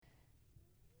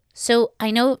So I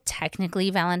know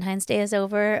technically Valentine's Day is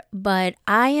over, but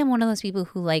I am one of those people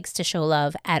who likes to show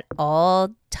love at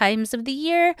all times of the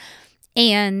year.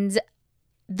 And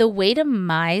the way to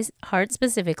my heart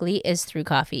specifically is through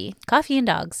coffee and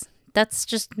dogs. That's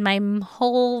just my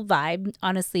whole vibe,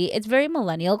 honestly. It's very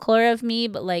millennial core of me,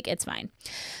 but like it's fine.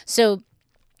 So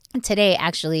today,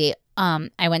 actually,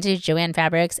 I went to Joann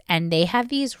Fabrics and they have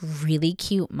these really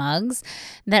cute mugs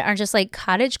that are just like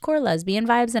cottagecore lesbian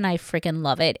vibes, and I freaking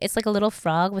love it. It's like a little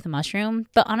frog with a mushroom,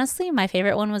 but honestly, my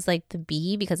favorite one was like the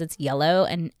bee because it's yellow.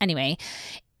 And anyway,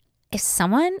 if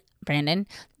someone, Brandon,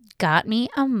 got me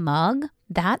a mug,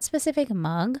 that specific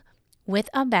mug with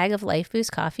a bag of Life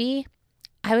Boost coffee,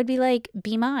 I would be like,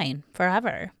 be mine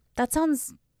forever. That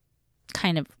sounds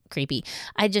kind of creepy.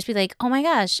 I'd just be like, oh my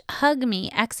gosh, hug me,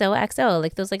 XOXO,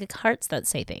 like those like hearts that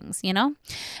say things, you know?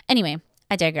 Anyway,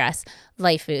 I digress.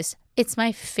 Life Boost. It's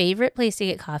my favorite place to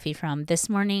get coffee from. This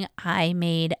morning, I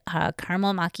made a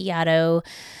caramel macchiato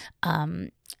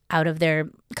out of their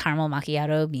caramel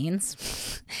macchiato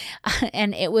beans.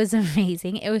 And it was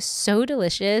amazing. It was so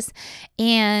delicious.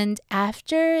 And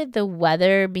after the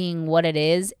weather being what it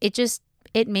is,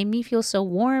 it made me feel so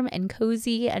warm and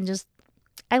cozy and just,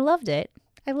 I loved it.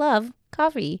 I love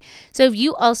coffee. So if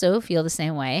you also feel the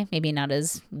same way, maybe not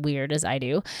as weird as I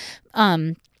do,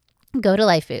 go to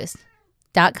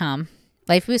lifeboost.com,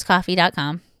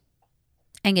 lifeboostcoffee.com,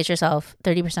 and get yourself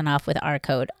 30% off with our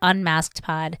code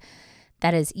UNMASKEDPOD.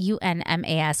 That is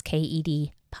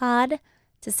UNMASKED pod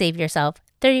to save yourself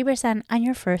 30% on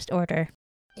your first order.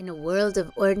 In a world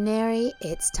of ordinary,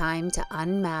 it's time to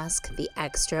unmask the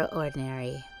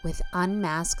extraordinary with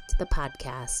Unmasked the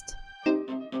Podcast.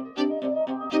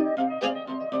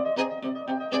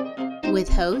 With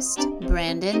host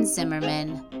Brandon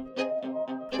Zimmerman.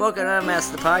 Welcome to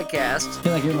Unmasked the Podcast. I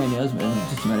feel like you're my husband,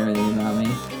 just about everything about me.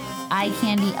 Eye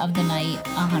candy of the night,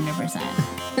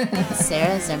 100%.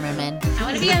 Sarah Zimmerman. I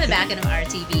want to be on the back end of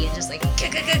RTV and just like,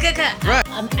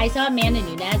 right. I saw Amanda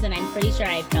Nunes and I'm pretty sure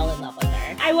I fell in love with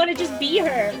her. I want to just be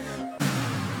her.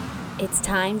 It's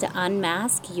time to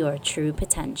unmask your true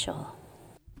potential.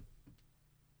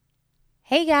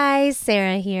 Hey guys,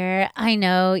 Sarah here. I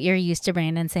know you're used to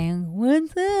Brandon saying,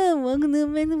 what's up? Welcome to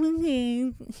Mental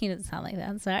Toughness. He doesn't sound like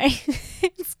that, sorry.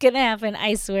 It's going to happen,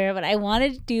 I swear. But I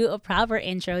wanted to do a proper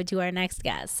intro to our next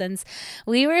guest. Since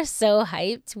we were so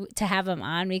hyped to have him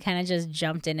on, we kind of just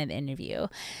jumped into the interview.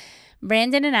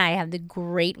 Brandon and I have the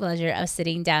great pleasure of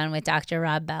sitting down with Dr.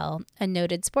 Rob Bell, a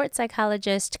noted sports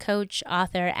psychologist, coach,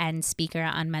 author, and speaker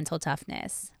on mental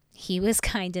toughness. He was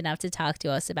kind enough to talk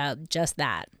to us about just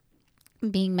that.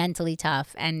 Being mentally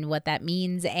tough and what that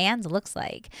means and looks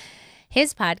like.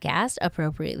 His podcast,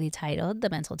 appropriately titled the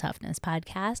Mental Toughness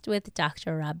Podcast with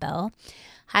Dr. Rob Bell,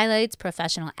 highlights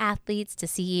professional athletes to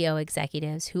CEO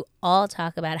executives who all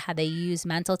talk about how they use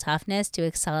mental toughness to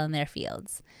excel in their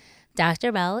fields.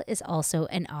 Dr. Bell is also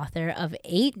an author of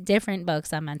 8 different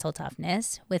books on mental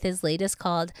toughness, with his latest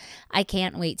called I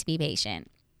Can't Wait to Be Patient.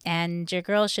 And your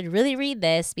girl should really read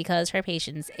this because her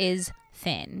patience is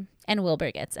thin, and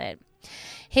Wilbur gets it.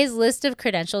 His list of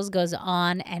credentials goes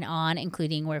on,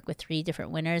 including work with 3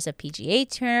 different winners of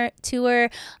PGA Tour,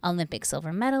 Olympic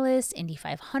silver medalist, Indy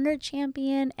 500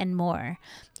 champion, and more.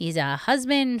 He's a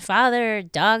husband, father,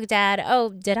 dog dad. Oh,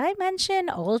 did I mention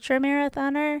ultra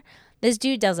marathoner? This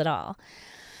dude does it all.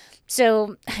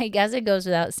 So I guess it goes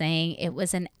without saying, it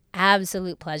was an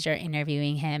absolute pleasure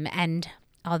interviewing him. And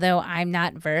although I'm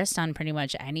not versed on pretty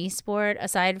much any sport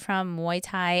aside from Muay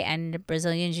Thai and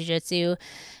Brazilian Jiu-Jitsu,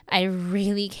 I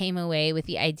really came away with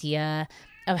the idea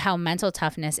of how mental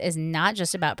toughness is not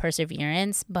just about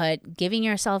perseverance, but giving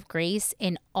yourself grace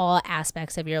in all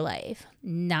aspects of your life,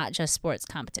 not just sports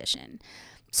competition.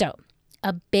 So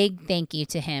a big thank you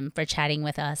to him for chatting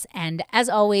with us. And as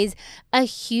always, a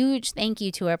huge thank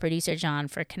you to our producer, John,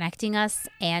 for connecting us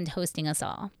and hosting us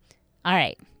all. All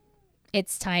right.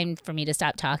 It's time for me to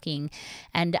stop talking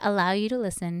and allow you to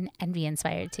listen and be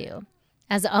inspired too.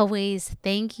 As always,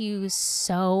 thank you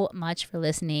so much for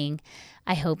listening.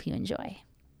 I hope you enjoy.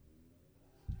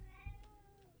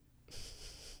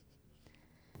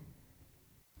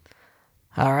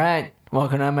 All right.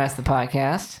 Welcome to Unmasked the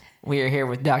Podcast. We are here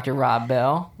with Dr. Rob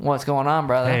Bell. What's going on,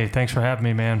 brother? Hey, thanks for having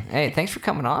me, man. Hey, thanks for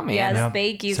coming on, man. Yes, Yep.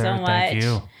 thank you Sarah, so much. Thank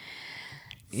you.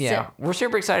 Yeah, we're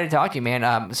super excited to talk to you,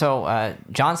 man. So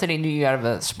John said he knew you out of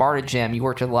a Sparta gym. You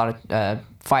worked with a lot of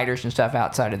fighters and stuff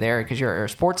outside of there because you're a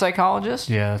sports psychologist?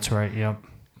 Yeah, that's right. Yep.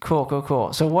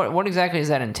 Cool. So what exactly does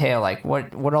that entail? Like,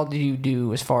 what all do you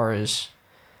do as far as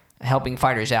helping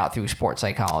fighters out through sports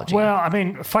psychology? Well, I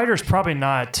mean, fighters probably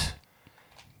not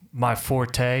my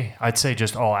forte. I'd say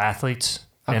just all athletes.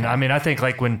 Okay. And I mean, I think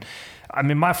like when I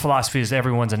mean, my philosophy is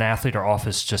everyone's an athlete. Our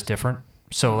office is just different.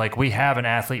 So like we have an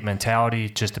athlete mentality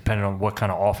just depending on what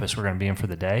kind of office we're going to be in for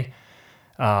the day.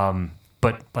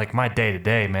 But like my day to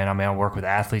day, man, I mean, I work with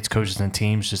athletes, coaches, and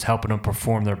teams, just helping them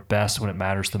perform their best when it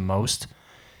matters the most.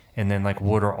 And then like,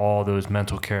 what are all those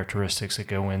mental characteristics that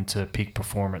go into peak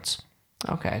performance?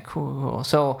 Okay, cool.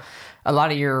 So a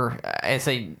lot of you're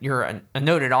a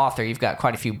noted author. You've got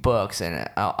quite a few books and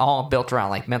all built around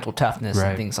like mental toughness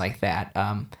and things like that.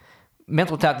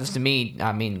 Mental toughness to me,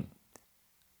 I mean,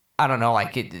 I don't know,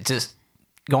 like it's just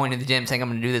going to the gym saying I'm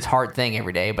going to do this hard thing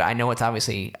every day, but I know it's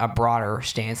obviously a broader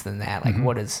stance than that. Like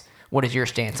what is your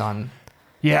stance on?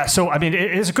 Yeah. So, I mean,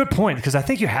 it is a good point because I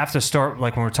think you have to start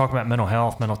like when we're talking about mental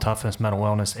health, mental toughness, mental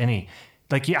wellness,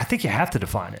 I think you have to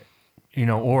define it,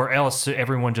 or else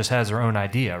everyone just has their own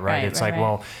idea, right? It's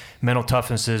well, mental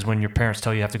toughness is when your parents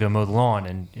tell you have to go mow the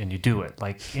lawn and you do it.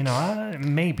 Like,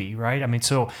 maybe, right? I mean,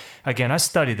 so again, I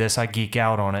study this, I geek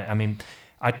out on it. I mean,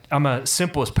 I'm a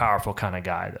simple is powerful kind of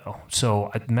guy, though.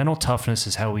 So mental toughness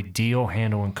is how we deal,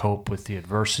 handle, and cope with the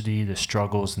adversity, the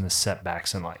struggles, and the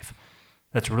setbacks in life.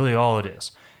 That's really all it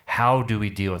is. How do we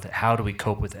deal with it? How do we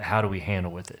cope with it? How do we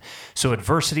handle with it? So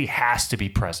adversity has to be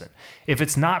present. If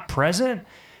it's not present,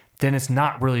 then it's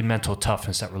not really mental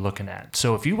toughness that we're looking at.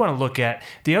 So if you want to look at,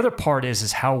 the other part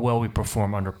is how well we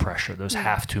perform under pressure, those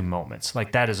have-to moments.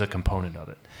 Like that is a component of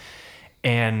it.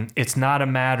 And it's not a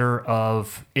matter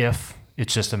of if,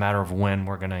 it's just a matter of when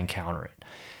we're going to encounter it.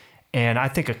 And I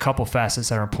think a couple facets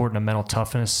that are important to mental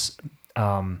toughness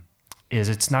is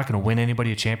it's not going to win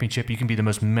anybody a championship. You can be the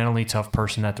most mentally tough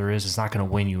person that there is. It's not going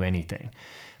to win you anything.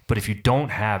 But if you don't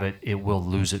have it, it will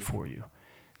lose it for you.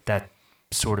 That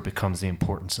sort of becomes the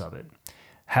importance of it.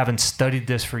 Having studied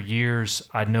this for years,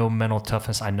 I know mental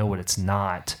toughness. I know what it's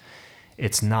not.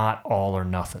 It's not all or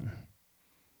nothing.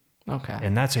 Okay.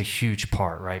 And that's a huge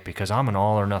part, right? Because I'm an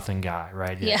all or nothing guy,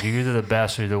 right? Yeah. You're either the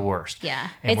best or the worst. Yeah.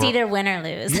 And It's either win or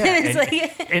lose.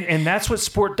 Yeah, and that's what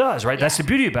sport does, right? Yeah. That's the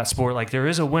beauty about sport. Like there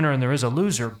is a winner and there is a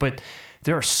loser, but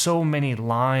there are so many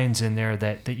lines in there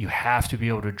that you have to be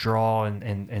able to draw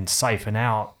and siphon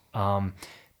out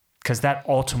because that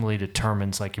ultimately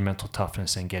determines like your mental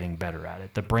toughness and getting better at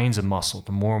it. The brain's a muscle.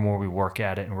 The more and more we work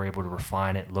at it and we're able to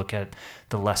refine it, look at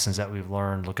the lessons that we've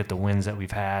learned, look at the wins that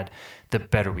we've had, the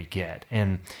better we get.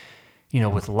 And,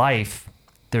 with life,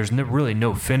 there's really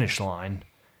no finish line.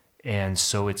 And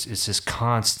so it's this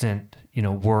constant,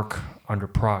 work under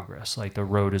progress. Like the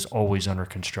road is always under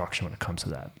construction when it comes to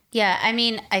that. Yeah. I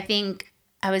mean, I think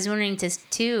I was wondering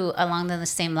too, along the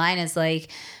same line as like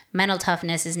mental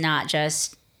toughness is not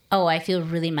just, oh, I feel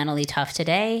really mentally tough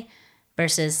today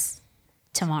versus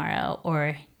tomorrow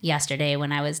or yesterday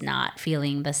when I was not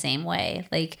feeling the same way.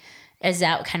 Like, is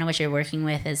that kind of what you're working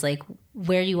with is like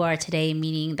where you are today,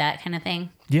 meaning that kind of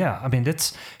thing? Yeah. I mean,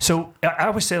 so I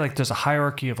always say like there's a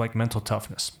hierarchy of like mental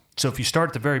toughness. So if you start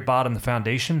at the very bottom, the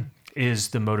foundation is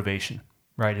the motivation,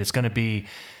 right? It's going to be,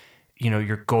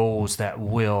 your goals, that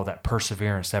will, that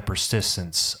perseverance, that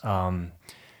persistence,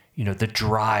 the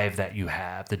drive that you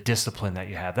have, the discipline that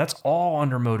you have, that's all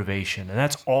under motivation. And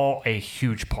that's all a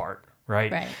huge part,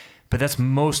 right? Right. But that's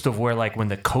most of where, like when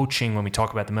we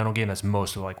talk about the mental game, that's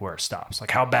most of like where it stops.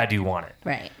 Like how bad do you want it?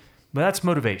 Right. But that's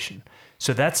motivation.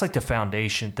 So that's like the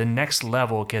foundation. The next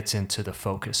level gets into the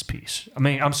focus piece.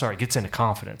 It gets into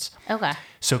confidence. Okay.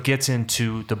 So it gets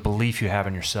into the belief you have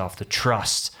in yourself, the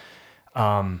trust.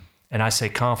 And I say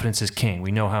confidence is king.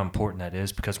 We know how important that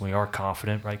is because we are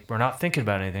confident, right? We're not thinking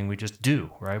about anything. We just do,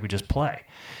 right? We just play.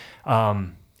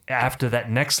 After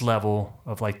that next level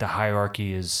of like the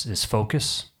hierarchy is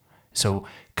focus. So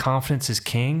confidence is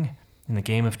king in the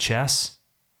game of chess.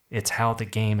 It's how the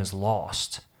game is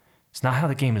lost. It's not how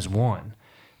the game is won.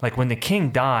 Like when the king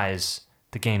dies,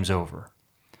 the game's over.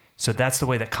 So that's the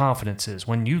way that confidence is.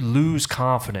 When you lose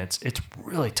confidence, it's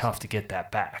really tough to get that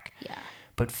back. Yeah.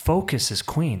 But focus is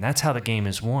queen. That's how the game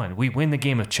is won. We win the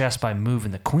game of chess by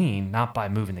moving the queen, not by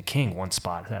moving the king one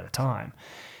spot at a time.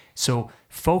 So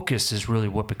focus is really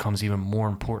what becomes even more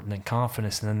important than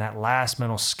confidence. And then that last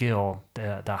mental skill,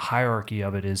 the hierarchy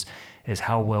of it is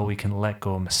how well we can let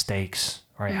go of mistakes,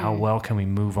 right? How well can we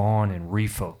move on and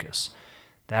refocus?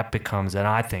 That becomes, and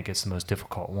I think it's the most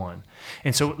difficult one.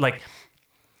 And so like,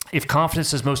 if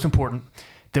confidence is most important,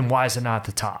 then why is it not at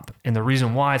the top? And the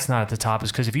reason why it's not at the top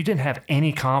is because if you didn't have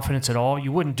any confidence at all,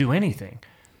 you wouldn't do anything.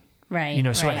 Right.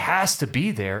 So it has to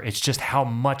be there. It's just how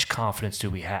much confidence do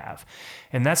we have?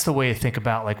 And that's the way to think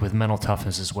about like with mental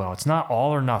toughness as well. It's not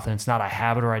all or nothing. It's not I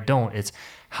have it or I don't. It's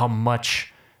how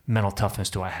much mental toughness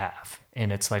do I have?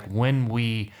 And it's like when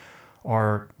we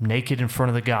are naked in front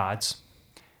of the gods,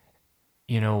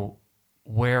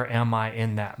 where am I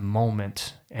in that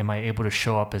moment am I able to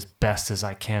show up as best as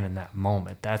I can in that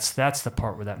moment? That's the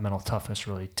part where that mental toughness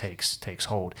really takes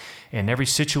hold. In every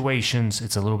situations,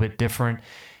 it's a little bit different.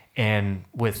 And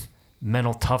with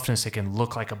mental toughness, it can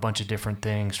look like a bunch of different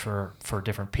things for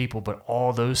different people, but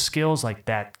all those skills, like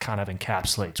that kind of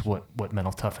encapsulates what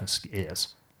mental toughness is.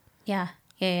 Yeah.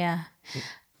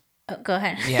 Oh, go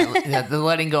ahead. Yeah, the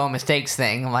letting go of mistakes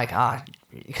thing. I'm like,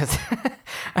 because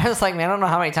I was like, man, I don't know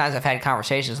how many times I've had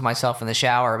conversations with myself in the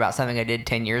shower about something I did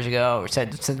 10 years ago or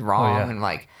said wrong. And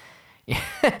like, yeah.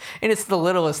 And it's the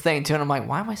littlest thing too. And I'm like,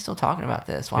 why am I still talking about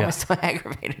this? Why am I still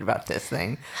aggravated about this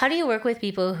thing? How do you work with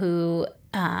people who,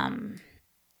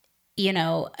 you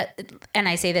know, and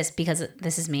I say this because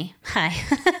this is me. Hi.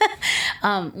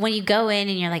 When you go in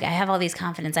and you're like, I have all these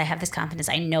confidence. I have this confidence.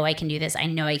 I know I can do this. I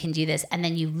know I can do this. And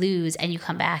then you lose and you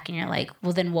come back and you're like,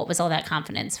 well, then what was all that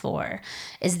confidence for?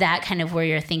 Is that kind of where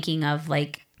you're thinking of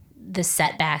like the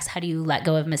setbacks? How do you let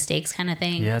go of mistakes kind of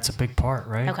thing? Yeah, it's a big part,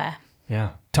 right? Okay.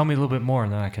 Yeah. Tell me a little bit more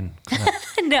and then I can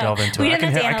delve into it.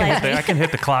 I can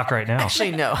hit the clock right now.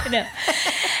 Actually, no.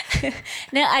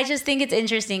 No, I just think it's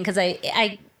interesting because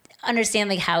I understand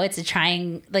like how it's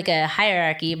a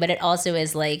hierarchy, but it also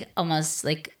is like almost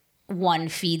like one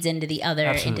feeds into the other,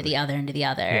 into the other, into the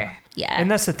other. Yeah. And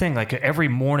that's the thing. Like every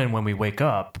morning when we wake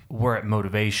up, we're at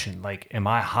motivation. Like, am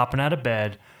I hopping out of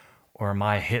bed or am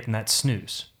I hitting that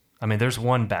snooze? I mean, there's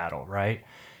one battle, right?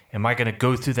 Am I going to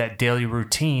go through that daily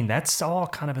routine? That's all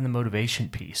kind of in the motivation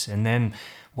piece. And then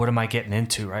what am I getting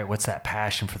into, right? What's that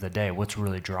passion for the day? What's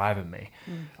really driving me?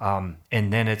 And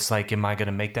then it's like, am I going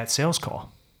to make that sales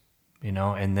call? You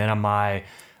know, and then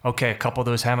okay, a couple of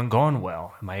those haven't gone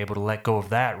well. Am I able to let go of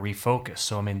that, refocus?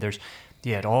 So, I mean,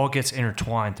 it all gets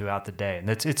intertwined throughout the day. And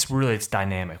it's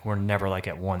dynamic. We're never like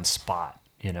at one spot,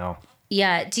 you know?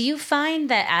 Yeah. Do you find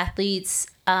that athletes,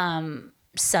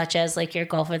 such as like your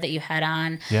golfer that you had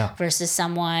on versus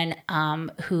someone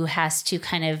who has to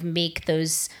kind of make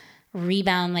those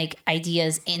rebound like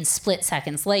ideas in split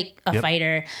seconds like a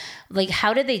fighter, like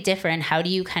how do they differ and how do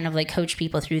you kind of like coach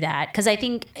people through that? Because I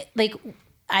think like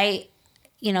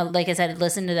like I said,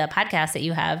 listen to the podcast that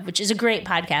you have, which is a great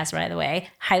podcast, by the way.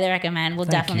 Highly recommend. We'll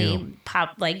definitely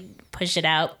push it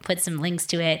out, put some links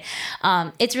to it.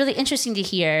 It's really interesting to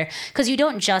hear because you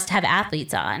don't just have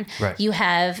athletes on. Right. You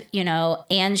have,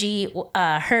 Angie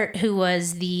Hurt, who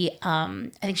was the, I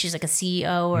think she's like a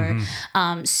CEO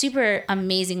or super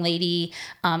amazing lady.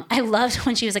 I loved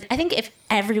when she was like, I think if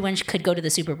everyone could go to the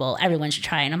Super Bowl, everyone should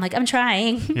try. And I'm like, I'm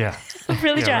trying. Yeah. I'm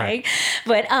really trying.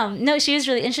 Right. But no, she was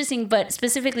really interesting. But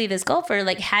specifically this golfer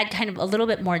like had kind of a little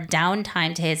bit more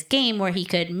downtime to his game where he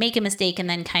could make a mistake and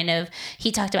then kind of, he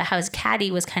talked about how his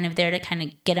caddy was kind of there to kind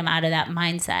of get him out of that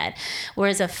mindset.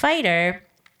 Whereas a fighter,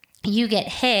 you get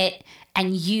hit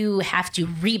and you have to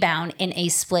rebound in a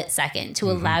split second to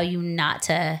allow you not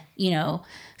to,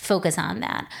 focus on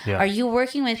that. Yeah. Are you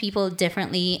working with people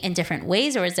differently in different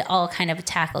ways or is it all kind of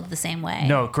tackled the same way?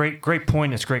 No, great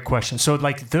point. It's a great question. So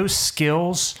like those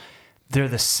skills, they're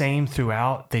the same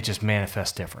throughout. They just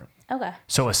manifest different. Okay.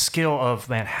 So a skill of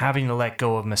having to let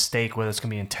go of mistake, whether it's going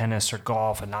to be in tennis or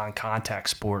golf, a non-contact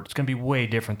sport, it's going to be way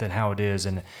different than how it is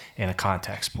in a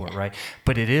contact sport, right?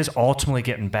 But it is ultimately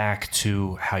getting back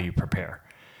to how you prepare.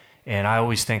 And I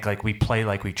always think like we play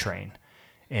like we train.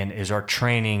 And is our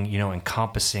training,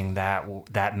 encompassing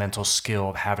that mental skill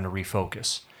of having to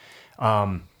refocus?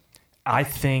 I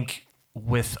think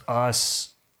with us,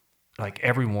 like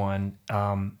everyone,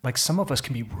 like some of us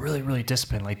can be really, really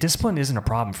disciplined. Like discipline isn't a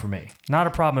problem for me. Not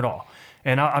a problem at all.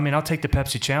 And I'll take the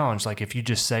Pepsi challenge. Like if you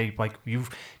just say like you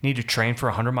need to train for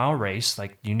a 100-mile race,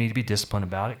 like you need to be disciplined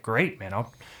about it. Great, man.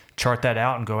 I'll chart that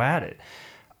out and go at it.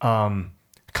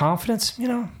 Confidence,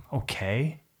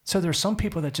 okay. So there's some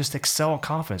people that just excel at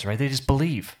confidence, right? They just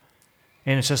believe.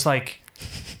 And it's just like,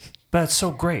 but it's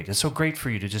so great. It's so great for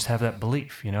you to just have that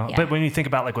belief, Yeah. But when you think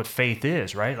about like what faith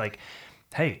is, right? Like,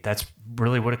 hey, that's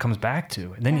really what it comes back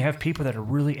to. And then you have people that are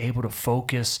really able to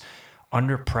focus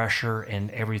under pressure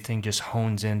and everything just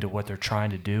hones into what they're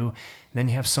trying to do. And then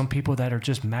you have some people that are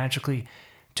just magically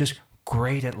just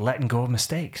great at letting go of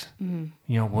mistakes,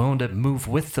 willing to move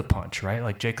with the punch, right?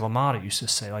 Like Jake LaMotta used to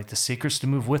say, like the secret's to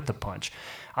move with the punch.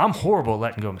 I'm horrible at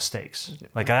letting go of mistakes.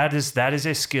 Like that is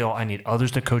a skill I need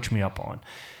others to coach me up on.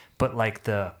 But like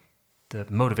the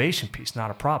motivation piece,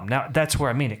 not a problem. Now that's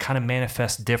where it kind of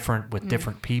manifests different with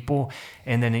different people.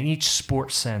 And then in each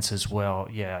sport sense as well,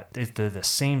 they're the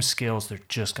same skills, they're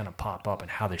just going to pop up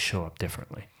and how they show up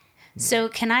differently. So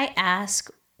can I ask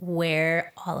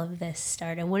where all of this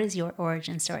started? What is your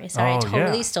origin story? Sorry, I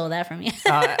totally stole that from you.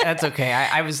 That's okay.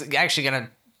 I was actually going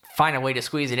to find a way to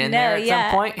squeeze it in there at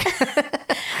some point.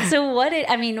 So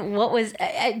what was,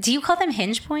 do you call them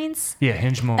hinge points? Yeah,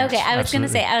 hinge moments. Okay, I was going to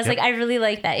say, Absolutely. I really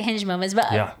like that, hinge moments,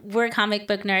 but Yeah. we're comic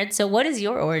book nerds. So what is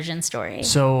your origin story?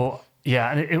 So,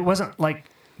 yeah, and it wasn't like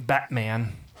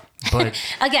Batman, but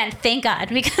Again, thank God,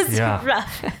 because Yeah. it's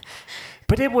rough.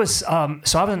 but it was, so I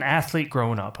was an athlete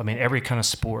growing up. I mean, every kind of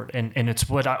sport, and it's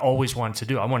what I always wanted to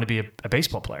do. I wanted to be a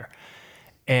baseball player,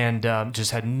 and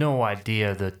just had no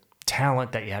idea the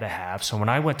talent that you had to have. So when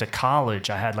I went to college,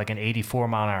 I had like an 84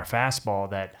 mile an hour fastball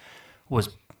that was,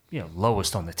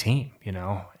 lowest on the team,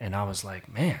 and I was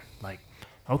like, man, like,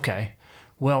 okay,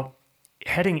 well,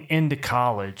 heading into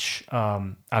college,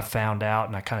 I found out,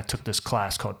 and I kind of took this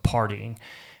class called partying,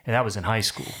 and that was in high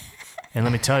school. And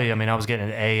let me tell you, I mean, I was getting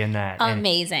an A in that.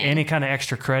 Amazing. And any kind of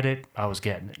extra credit, I was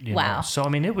getting it. Wow. know? So, I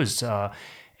mean, it was, I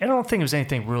don't think it was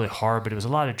anything really hard, but it was a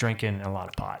lot of drinking and a lot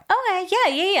of pot.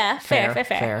 Okay, yeah.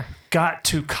 Fair. Got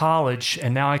to college,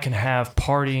 and now I can have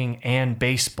partying and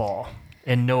baseball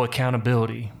and no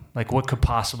accountability. Like, what could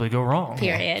possibly go wrong?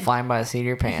 Period. Flying by the seat of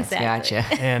your pants. Exactly.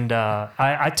 Gotcha. And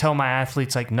I tell my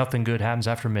athletes, like, nothing good happens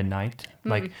after midnight.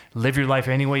 Like, live your life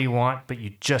any way you want, but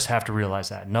you just have to realize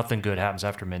that. Nothing good happens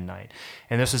after midnight.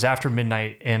 And this is after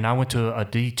midnight, and I went to a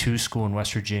D2 school in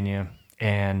West Virginia,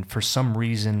 and for some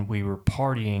reason, we were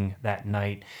partying that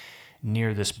night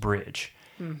near this bridge.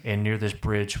 And near this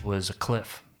bridge was a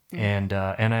cliff. And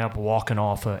I ended up walking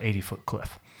off a 80-foot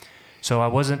cliff. So I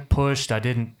wasn't pushed. I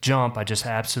didn't jump. I just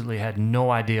absolutely had no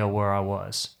idea where I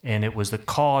was. And it was the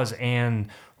cause and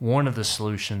one of the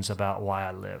solutions about why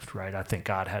I lived, right? I think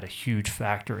God had a huge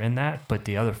factor in that. But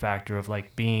the other factor of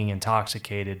like being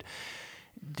intoxicated,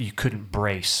 you couldn't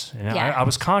brace. And Yeah. I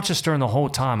was conscious during the whole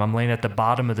time. I'm laying at the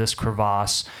bottom of this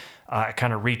crevasse. I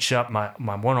kind of reach up. My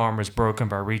one arm was broken,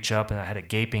 but I reach up and I had a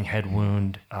gaping head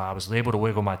wound. I was able to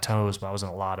wiggle my toes, but I was in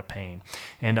a lot of pain.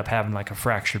 End up having like a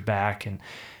fractured back, and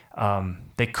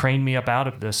they craned me up out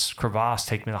of this crevasse,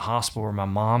 take me to the hospital where my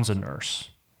mom's a nurse.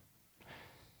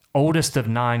 Oldest of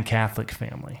 9 Catholic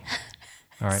family.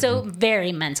 All right. So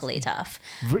very mentally tough.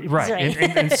 Right.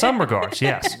 In some regards,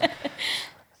 yes.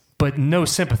 But no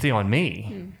sympathy on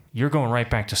me. You're going right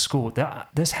back to school.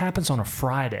 This happens on a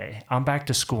Friday. I'm back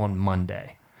to school on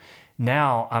Monday.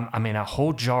 Now I'm in a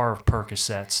whole jar of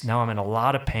Percocets. Now I'm in a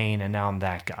lot of pain, and now I'm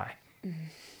that guy.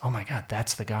 Oh my God,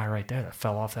 that's the guy right there that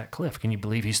fell off that cliff. Can you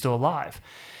believe he's still alive?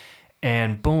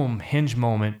 And boom, hinge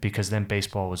moment, because then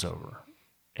baseball was over.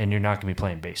 And you're not going to be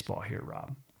playing baseball here,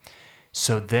 Rob.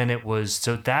 So then it was,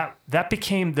 so that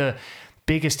became the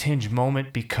biggest hinge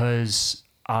moment because,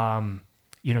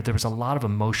 there was a lot of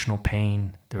emotional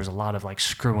pain. There was a lot of like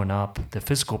screwing up. The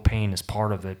physical pain is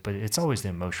part of it, but it's always the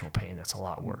emotional pain that's a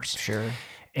lot worse. Sure.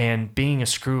 And being a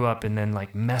screw up and then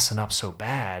like messing up so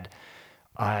bad,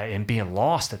 and being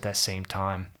lost at that same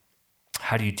time,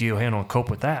 how do you handle and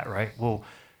cope with that, right? Well,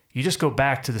 you just go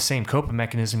back to the same coping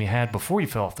mechanism you had before you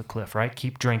fell off the cliff, right?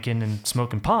 Keep drinking and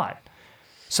smoking pot.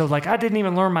 So like I didn't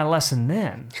even learn my lesson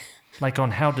then, like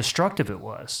on how destructive it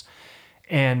was.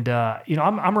 And,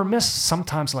 I'm remiss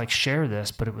sometimes to like share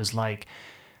this, but it was like,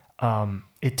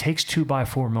 it takes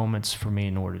 2x4 moments for me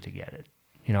in order to get it.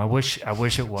 I wish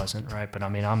it wasn't, right? But I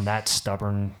mean, I'm that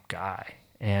stubborn guy.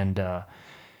 And,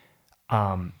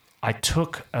 I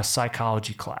took a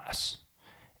psychology class,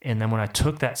 and then when I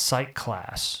took that psych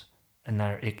class, and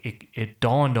then it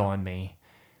dawned on me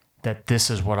that this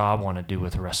is what I want to do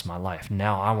with the rest of my life.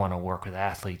 Now I want to work with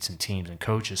athletes and teams and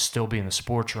coaches, still be in the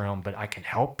sports realm, but I can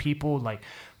help people like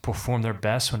perform their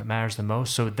best when it matters the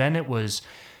most. So then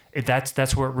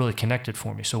that's where it really connected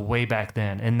for me. So way back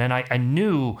then, and then I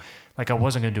knew like I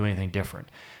wasn't going to do anything different.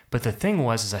 But the thing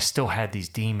was I still had these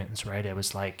demons, right? It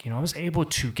was like, I was able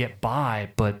to get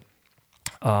by, but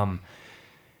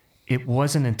it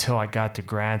wasn't until I got to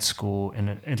grad school,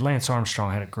 and Lance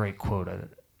Armstrong had a great quote of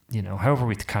it. However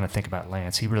we kind of think about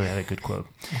Lance, he really had a good quote.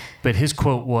 But his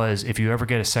quote was, if you ever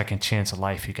get a second chance at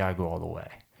life, you got to go all the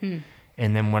way.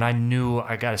 And then when I knew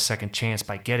I got a second chance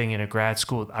by getting into grad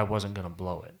school, I wasn't going to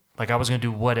blow it. Like I was going to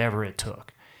do whatever it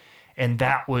took. And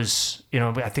that was,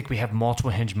 I think we have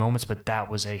multiple hinge moments, but that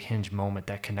was a hinge moment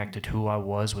that connected who I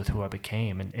was with who I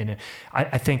became. And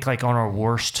I think like on our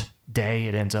worst day,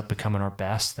 it ends up becoming our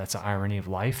best. That's the irony of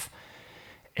life.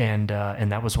 And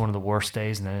that was one of the worst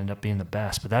days, and that ended up being the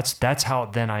best. But that's how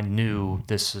then I knew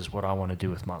this is what I want to do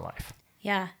with my life.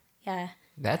 Yeah.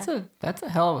 That's a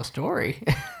hell of a story.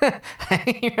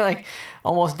 You're like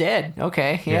almost dead.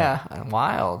 Okay, yeah.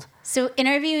 Wild. So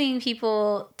interviewing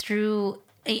people through,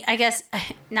 I guess,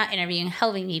 not interviewing,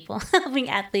 helping people, helping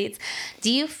athletes.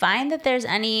 Do you find that there's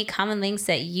any common links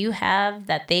that you have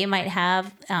that they might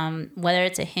have, whether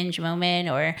it's a hinge moment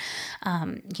or,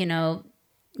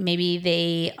 maybe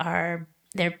they are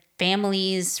their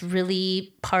families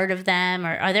really part of them,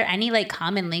 or are there any like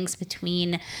common links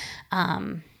between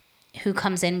who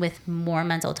comes in with more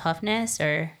mental toughness,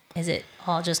 or is it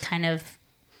all just kind of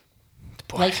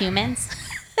like humans?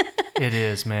 It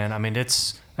is, man. I mean,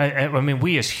 I mean,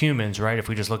 we as humans, right? If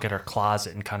we just look at our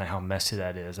closet and kind of how messy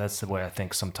that is, that's the way I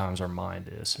think sometimes our mind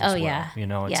is. As well. Yeah. You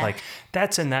know, it's like,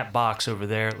 that's in that box over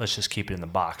there. Let's just keep it in the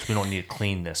box. We don't need to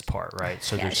clean this part, right?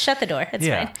 So shut the door. It's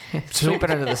fine. Sweep it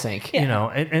under the sink. You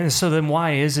know, and so then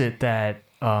why is it that,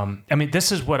 I mean,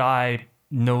 this is what I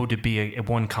know to be a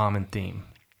one common theme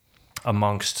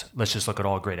amongst, let's just look at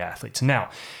all great athletes. Now,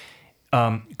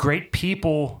 great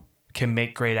people can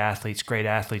make great athletes. Great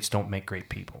athletes don't make great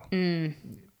people. And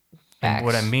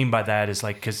what I mean by that is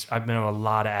like, because I've been with a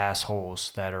lot of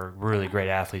assholes that are really great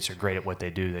athletes, are great at what they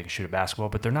do. They can shoot a basketball,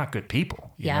 but they're not good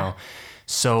people, you know?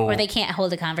 So, or they can't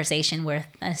hold a conversation worth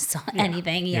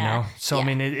anything. You know? So, I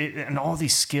mean, and all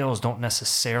these skills don't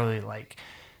necessarily like,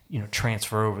 you know,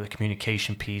 transfer over the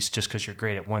communication piece. Just because you're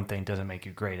great at one thing doesn't make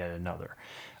you great at another.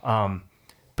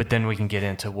 But then we can get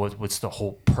into what's the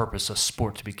whole purpose of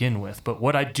sport to begin with. But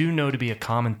what I do know to be a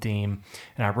common theme,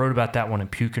 and I wrote about that one in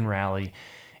Puke and Rally,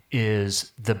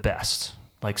 is the best,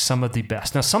 like some of the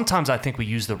best. Now, sometimes I think we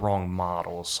use the wrong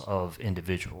models of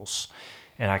individuals,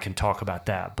 and I can talk about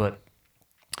that. But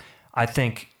I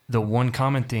think the one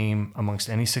common theme amongst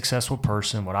any successful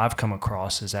person, what I've come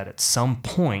across, is that at some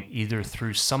point, either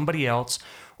through somebody else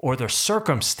or their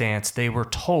circumstance, they were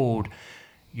told,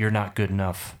 you're not good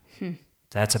enough.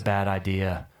 That's a bad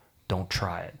idea. Don't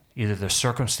try it. Either their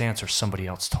circumstance or somebody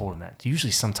else told them that. Usually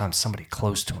sometimes somebody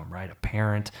close to them, right? A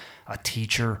parent, a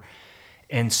teacher.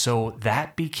 And so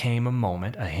that became a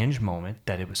moment, a hinge moment,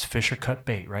 that it was fish or cut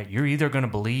bait, right? You're either going to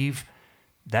believe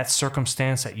that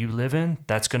circumstance that you live in,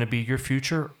 that's going to be your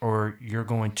future, or you're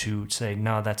going to say,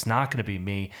 no, that's not going to be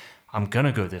me. I'm going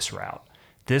to go this route.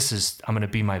 I'm going to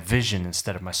be my vision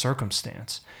instead of my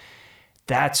circumstance.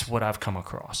 That's what I've come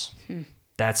across.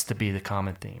 That's to be the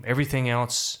common theme. Everything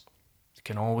else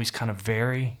can always kind of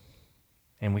vary,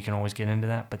 and we can always get into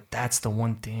that. But that's the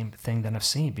one thing that I've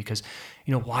seen, because,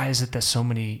 you know, why is it that so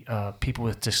many people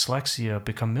with dyslexia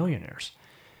become millionaires?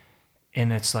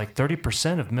 And it's like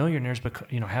 30% of millionaires,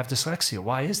 have dyslexia.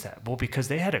 Why is that? Well, because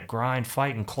they had to grind,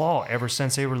 fight, and claw ever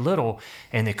since they were little,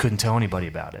 and they couldn't tell anybody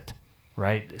about it,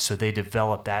 right? So they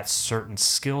developed that certain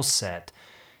skill set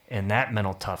and that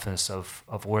mental toughness of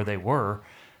where they were,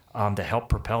 to help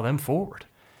propel them forward.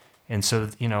 And so,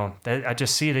 you know, I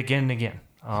just see it again and again.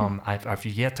 I've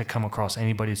yet to come across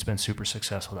anybody that's been super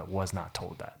successful that was not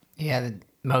told that. Yeah,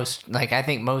 I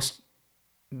think most,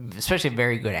 especially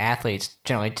very good athletes,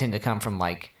 generally tend to come from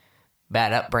like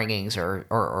bad upbringings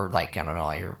or like, I don't know,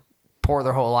 like you're poor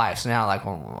their whole life. So now like,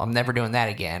 well, I'm never doing that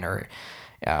again. Or,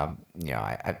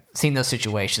 I've seen those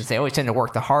situations. They always tend to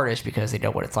work the hardest because they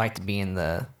know what it's like to be in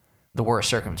the worst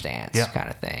circumstance, kind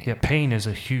of thing. Yeah, pain is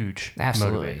a huge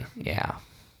motivator. Yeah.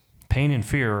 Pain and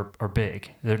fear are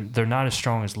big. They're not as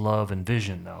strong as love and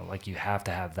vision, though. Like, you have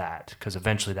to have that, because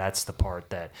eventually that's the part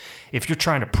that, if you're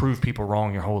trying to prove people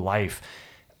wrong your whole life,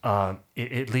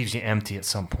 it leaves you empty at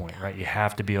some point, right? You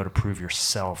have to be able to prove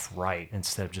yourself right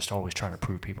instead of just always trying to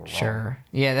prove people wrong. Sure.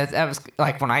 Yeah, that was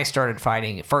like when I started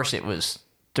fighting. At first, it was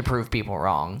to prove people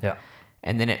wrong. Yeah.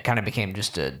 And then it kind of became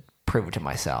just to prove it to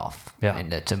myself,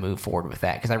 and to move forward with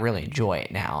that, because I really enjoy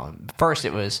it now. First,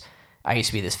 it was, I used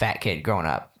to be this fat kid growing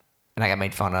up, and I got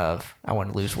made fun of. I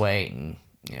wanted to lose weight, and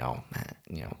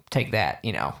take that,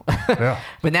 Yeah.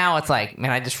 But now it's like,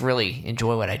 man, I just really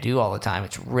enjoy what I do all the time.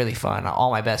 It's really fun.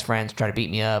 All my best friends try to beat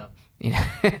me up.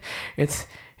 It's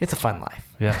a fun life.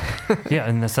 Yeah, yeah,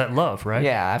 and that's that love, right?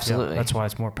 Yeah, absolutely. Yeah, that's why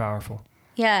it's more powerful.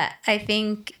 Yeah, I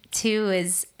think too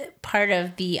is part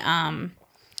of the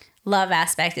love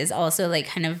aspect is also like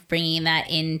kind of bringing that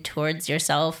in towards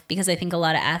yourself, because I think a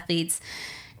lot of athletes,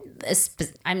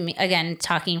 I'm again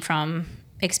talking from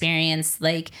experience,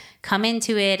 like come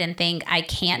into it and think I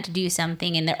can't do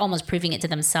something, and they're almost proving it to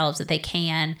themselves that they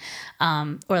can.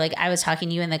 Or like I was talking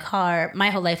to you in the car,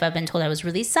 my whole life I've been told I was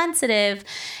really sensitive,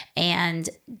 and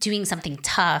doing something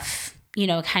tough,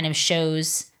 kind of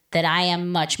shows that I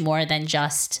am much more than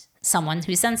just someone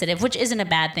who's sensitive, which isn't a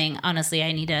bad thing. Honestly,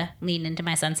 I need to lean into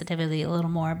my sensitivity a little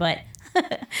more, but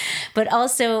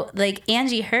also like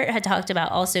Angie Hurt had talked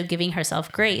about also giving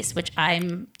herself grace, which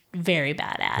I'm very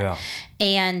bad at. Yeah.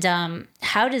 And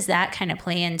how does that kind of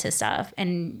play into stuff?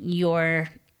 And you're,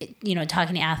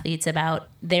 talking to athletes about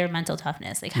their mental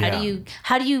toughness. Like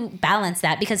how do you balance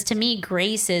that? Because to me,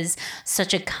 grace is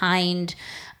such a kind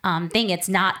thing. It's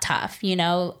not tough.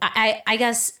 I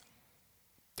guess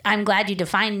I'm glad you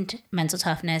defined mental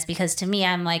toughness, because to me,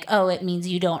 I'm like, oh, it means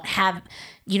you don't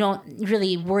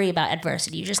really worry about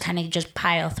adversity. You just kind of just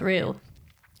pile through.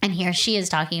 And here she is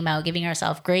talking about giving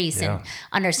herself grace and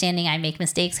understanding I make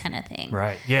mistakes kind of thing.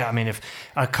 Right. Yeah. I mean, if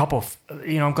a couple,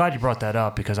 I'm glad you brought that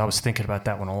up, because I was thinking about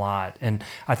that one a lot. And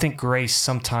I think grace,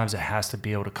 sometimes it has to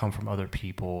be able to come from other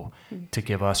people to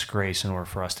give us grace in order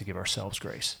for us to give ourselves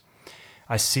grace.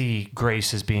 I see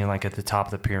grace as being like at the top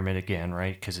of the pyramid again,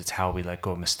 right? Because it's how we let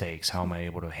go of mistakes. How am I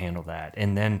able to handle that?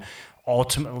 And then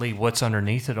ultimately what's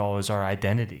underneath it all is our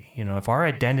identity. If our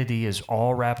identity is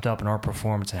all wrapped up in our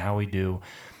performance and how we do,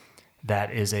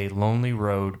 that is a lonely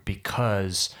road,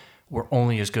 because we're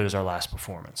only as good as our last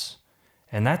performance.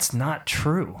 And that's not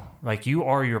true. Like, you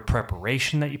are your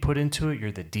preparation that you put into it.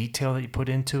 You're the detail that you put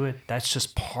into it. That's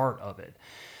just part of it.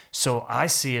 So I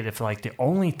see it, if like the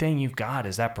only thing you've got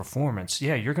is that performance,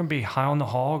 yeah, you're going to be high on the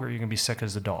hog or you're going to be sick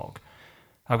as a dog.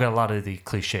 I've got a lot of the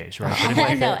cliches, right?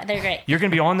 I know, they're great. You're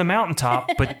going to be on the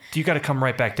mountaintop, but you got to come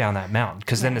right back down that mountain,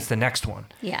 because then it's the next one.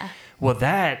 Yeah. Well,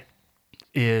 that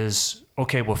is,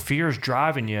 okay, well, fear is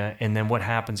driving you, and then what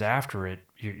happens after it,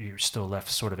 you're still left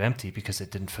sort of empty because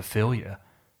it didn't fulfill you.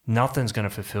 Nothing's going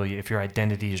to fulfill you if your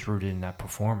identity is rooted in that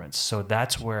performance. So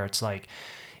that's where it's like,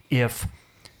 if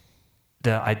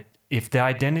the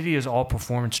identity is all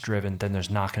performance driven, then there's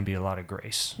not going to be a lot of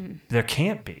grace. There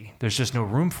can't be. There's just no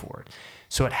room for it.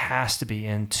 So it has to be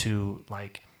into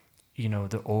like,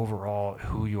 the overall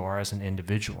who you are as an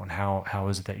individual, and how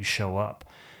is it that you show up.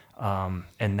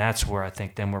 And that's where I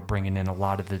think then we're bringing in a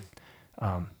lot of the,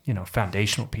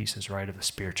 foundational pieces, right, of the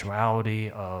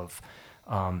spirituality of,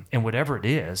 and whatever it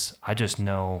is, I just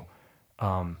know,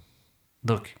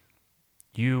 look,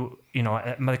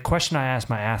 the question I ask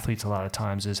my athletes a lot of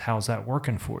times is, how's that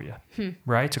working for you?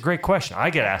 Right? It's a great question. I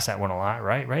get asked that one a lot,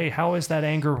 right? Ray, how is that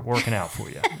anger working out for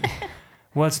you?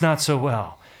 Well, it's not so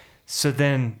well. So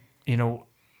then,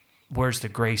 where's the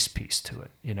grace piece to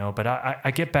it? But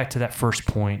I get back to that first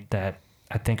point, that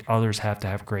I think others have to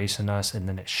have grace in us, and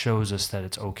then it shows us that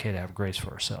it's okay to have grace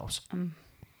for ourselves.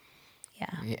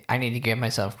 Yeah. I need to give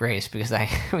myself grace, because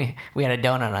we had a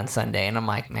donut on Sunday, and I'm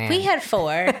like, man. We had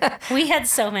 4. We had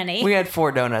so many. We had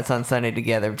 4 donuts on Sunday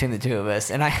together between the two of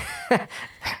us, and I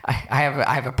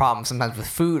have a problem sometimes with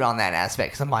food on that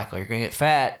aspect, because I'm like, well, you're gonna get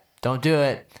fat. Don't do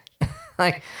it.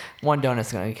 Like, 1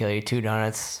 donut's gonna kill you. 2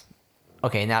 donuts.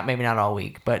 Okay, maybe not all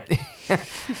week, but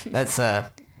that's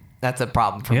a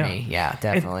problem for me. Yeah,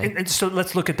 definitely. And so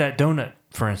let's look at that donut,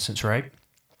 for instance, right?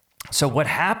 So what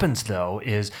happens, though,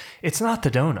 is it's not the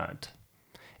donut.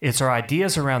 It's our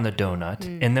ideas around the donut.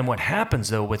 And then what happens,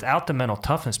 though, without the mental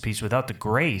toughness piece, without the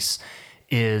grace,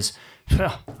 is,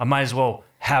 I might as well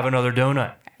have another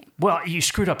donut. Well, you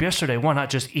screwed up yesterday. Why not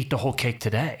just eat the whole cake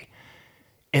today?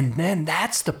 And then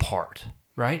that's the part,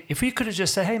 right? If we could have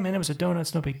just said, hey, man, it was a donut.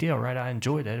 It's no big deal, right? I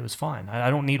enjoyed it. It was fine. I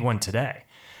don't need one today.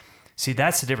 See,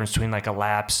 that's the difference between like a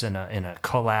lapse and a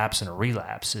collapse and a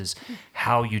relapse, is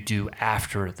how you do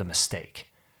after the mistake.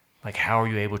 Like, how are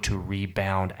you able to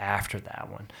rebound after that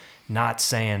one? Not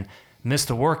saying, miss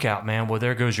the workout, man. Well,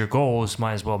 there goes your goals.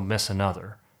 Might as well miss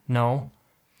another. No,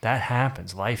 that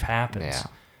happens. Life happens.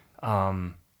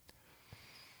 Yeah.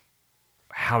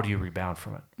 How do you rebound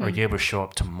from it? Are you able to show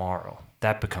up tomorrow?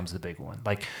 That becomes the big one.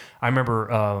 Like, I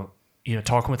remember,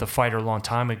 talking with a fighter a long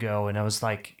time ago, and I was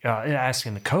like,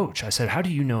 asking the coach, I said, how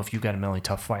do you know if you've got a mentally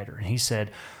tough fighter? And he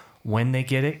said, when they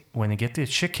get the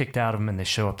shit kicked out of them and they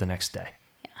show up the next day.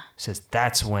 Yeah. He says,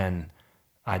 that's when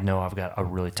I know I've got a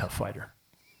really tough fighter.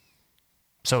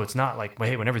 So it's not like, well,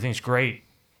 hey, when everything's great,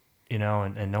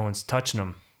 and no one's touching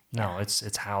them. No,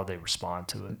 it's how they respond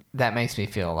to it. That makes me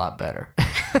feel a lot better.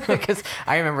 Because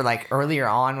I remember, like, earlier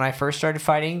on when I first started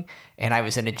fighting, and I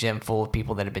was in a gym full of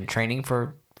people that had been training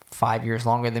for 5 years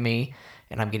longer than me,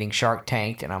 and I'm getting shark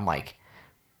tanked, and I'm like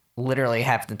literally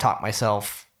having to talk to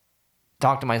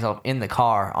myself in the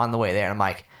car on the way there. And I'm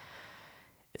like,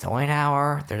 it's only an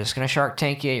hour. They're just going to shark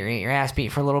tank you. You're going to get your ass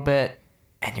beat for a little bit,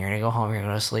 and you're going to go home. You're going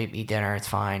to go to sleep, eat dinner. It's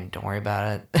fine. Don't worry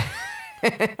about it.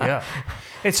 Yeah.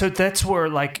 And so that's where,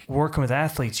 like, working with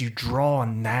athletes, you draw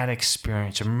on that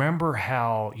experience. Remember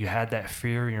how you had that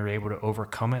fear and you're able to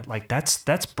overcome it? Like, that's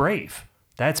brave.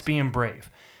 That's being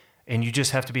brave. And you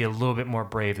just have to be a little bit more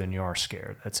brave than you are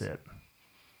scared. That's it.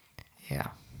 Yeah.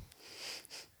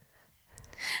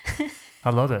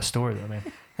 I love that story, though, man.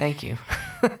 Thank you.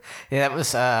 Yeah, that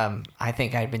was, I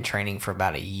think I'd been training for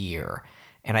about a year,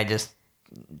 and I just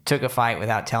took a fight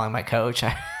without telling my coach.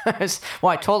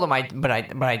 I told him but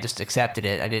I just accepted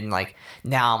it. I didn't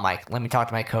now I'm like, let me talk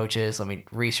to my coaches. Let me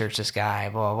research this guy,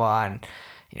 blah, blah, blah.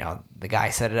 And, the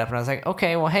guy set it up, and I was like,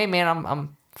 okay, well, hey, man,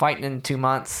 I'm fighting in 2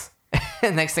 months.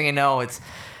 And next thing I know, it's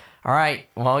all right,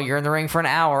 well, you're in the ring for an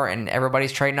hour and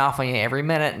everybody's trading off on you every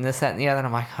minute and this, that, and the other. And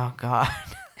I'm like, oh God,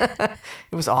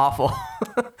 it was awful.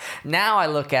 Now I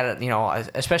look at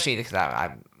it, especially because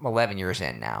I'm 11 years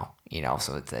in now,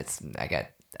 so it's I got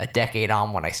a decade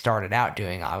on what I started out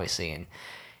doing, obviously. And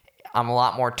I'm a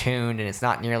lot more tuned and it's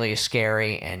not nearly as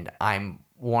scary. And I'm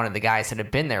one of the guys that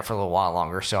have been there for a little while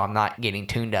longer. So I'm not getting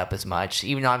tuned up as much,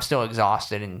 even though I'm still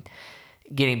exhausted and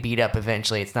getting beat up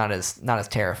eventually. It's not as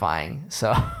terrifying.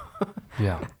 So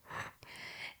yeah.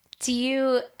 Do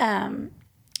you,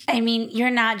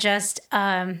 you're not just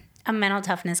a mental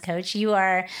toughness coach. You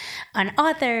are an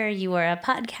author. You are a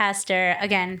podcaster.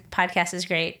 Again, podcast is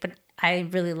great, but I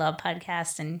really love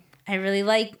podcasts and I really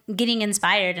like getting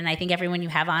inspired. And I think everyone you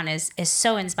have on is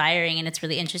so inspiring, and it's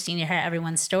really interesting to hear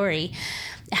everyone's story.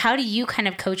 How do you kind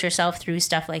of coach yourself through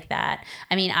stuff like that?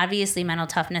 I mean, obviously mental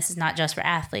toughness is not just for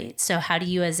athletes. So how do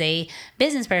you, as a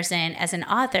business person, as an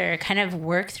author, kind of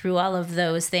work through all of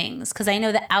those things? Because I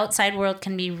know the outside world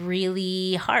can be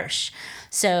really harsh.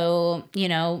 So,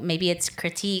 maybe it's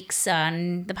critiques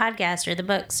on the podcast or the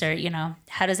books, or,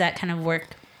 how does that kind of work?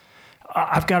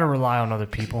 I've got to rely on other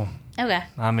people. Okay.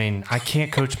 I mean, I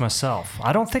can't coach myself.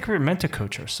 I don't think we're meant to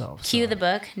coach ourselves. Cue the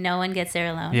book. No one gets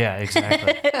there alone. Yeah,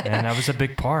 exactly. And that was a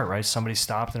big part, right? Somebody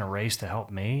stopped in a race to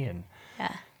help me. And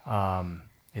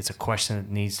it's a question that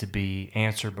needs to be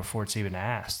answered before it's even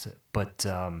asked. But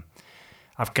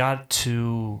I've got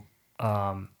to,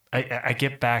 I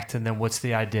get back to then what's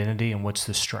the identity and what's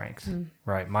the strength,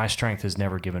 right? My strength has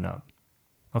never given up.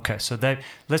 Okay, so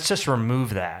let's just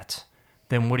remove that.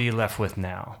 Then what are you left with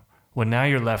now? Well, now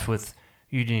you're left with,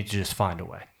 you need to just find a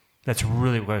way. That's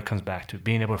really what it comes back to,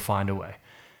 being able to find a way.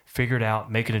 Figure it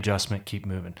out, make an adjustment, keep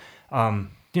moving.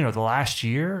 The last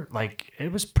year,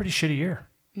 it was a pretty shitty year.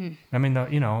 I mean,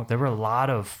 there were a lot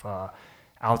of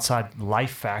outside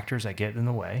life factors that get in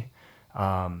the way.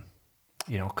 A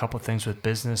couple of things with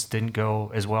business didn't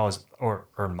go as well as, or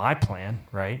my plan,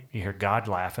 right? You hear God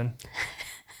laughing,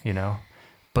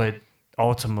 but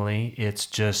ultimately, it's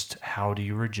just how do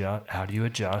you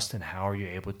adjust, and how are you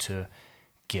able to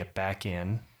get back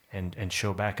in and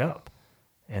show back up?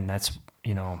 And that's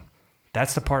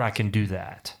the part I can do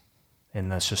that. And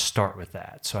let's just start with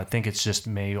that. So I think it's just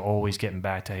me always getting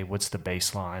back to, hey, what's the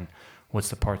baseline? What's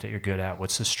the part that you're good at?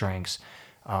 What's the strengths?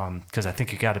 Because I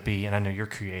think you got to be, and I know you're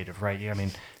creative, right? I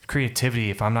mean,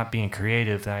 creativity, if I'm not being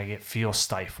creative, then I feel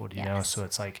stifled, you know? So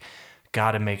it's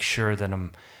got to make sure that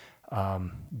I'm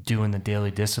doing the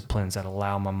daily disciplines that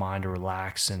allow my mind to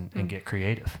relax and get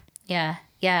creative. Yeah.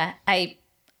 I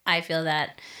feel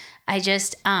that. I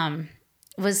just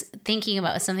was thinking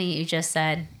about something you just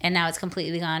said, and now it's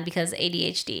completely gone because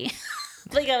ADHD.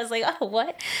 I was like, oh,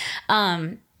 what?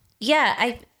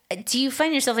 Do you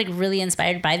find yourself really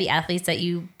inspired by the athletes that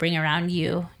you bring around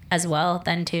you as well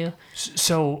then too?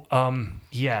 So,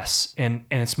 yes. And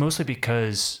it's mostly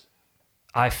because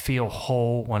I feel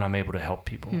whole when I'm able to help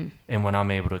people and when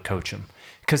I'm able to coach them.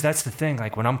 Because that's the thing,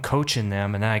 when I'm coaching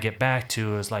them and then I get back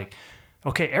to is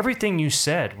okay, everything you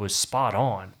said was spot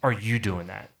on. Are you doing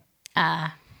that?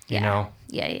 You know?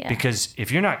 Yeah. Because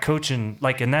if you're not coaching,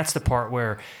 and that's the part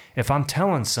where if I'm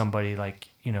telling somebody,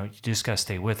 you just got to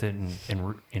stay with it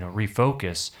and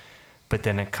refocus, but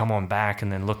then come on back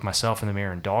and then look myself in the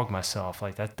mirror and dog myself,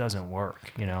 that doesn't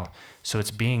work, So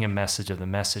it's being a message of the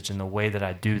message, and the way that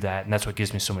I do that, and that's what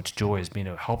gives me so much joy, is being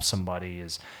able to help somebody,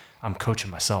 is I'm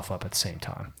coaching myself up at the same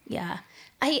time. Yeah.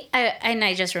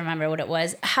 I just remember what it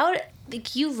was. How,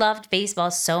 you loved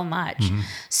baseball so much. Mm-hmm.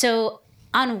 So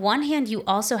on one hand, you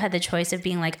also had the choice of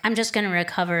being I'm just going to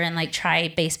recover and try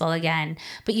baseball again.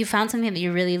 But you found something that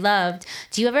you really loved.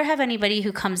 Do you ever have anybody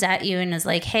who comes at you and is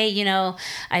hey,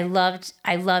 I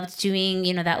loved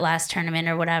doing, that last tournament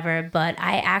or whatever, but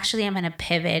I actually am going to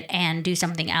pivot and do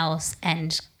something else?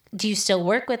 And do you still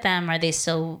work with them? Are they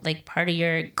still part of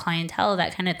your clientele,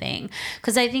 that kind of thing?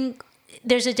 Because I think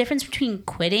there's a difference between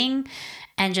quitting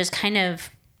and just kind of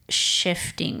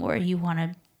shifting where you want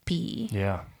to be.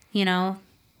 Yeah.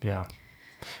 Yeah.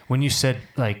 When you said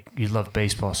you love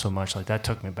baseball so much, that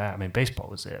took me back. I mean, baseball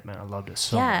was it, man. I loved it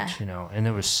so much, And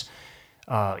there was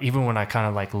even when I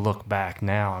kind of look back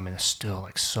now, I mean, there's still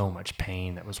so much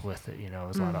pain that was with it.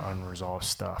 There's a lot of unresolved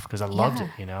stuff because I loved it.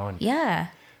 And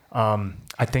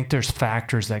I think there's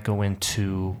factors that go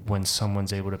into when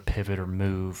someone's able to pivot or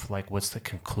move. What's the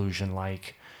conclusion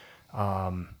like?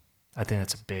 I think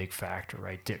that's a big factor,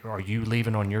 right? Are you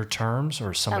leaving on your terms,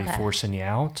 or is somebody forcing you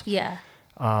out? Yeah.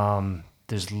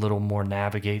 There's a little more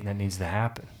navigating that needs to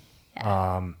happen.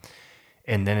 Yeah.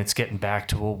 And then it's getting back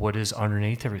to, well, what is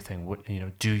underneath everything? What,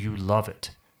 do you love it?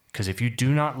 Because if you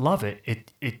do not love it,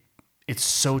 it's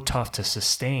so tough to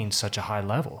sustain such a high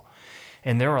level.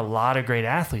 And there are a lot of great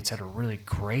athletes that are really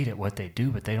great at what they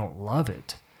do, but they don't love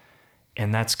it.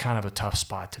 And that's kind of a tough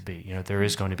spot to be. There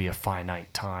is going to be a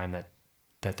finite time that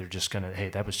they're just going to, hey,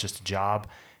 that was just a job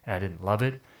and I didn't love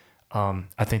it.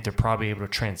 I think they're probably able to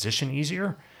transition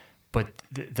easier, but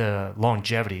the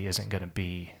longevity isn't going to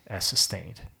be as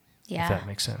sustained. Yeah. If that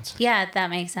makes sense. Yeah, that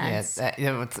makes sense.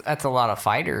 Yeah, that's a lot of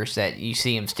fighters that you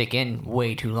see them stick in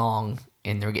way too long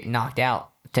and they're getting knocked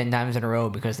out 10 times in a row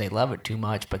because they love it too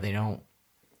much, but they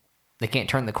can't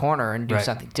turn the corner and do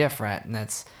something different. And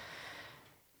that's,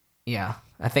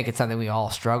 I think it's something we all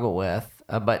struggle with.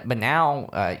 But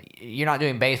now you're not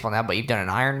doing baseball now, but you've done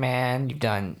an Ironman. You've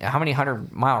done, how many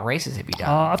 100-mile races have you done?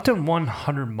 I've done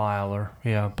 100-miler.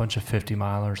 Yeah, a bunch of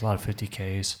 50-milers, a lot of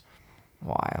 50Ks.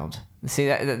 Wild. See,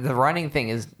 the running thing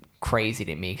is crazy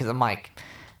to me because I'm like,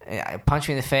 punch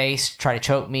me in the face, try to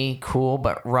choke me, cool,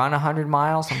 but run 100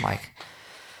 miles, I'm like,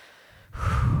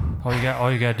 all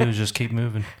you got to do is just keep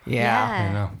moving.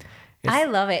 Yeah. I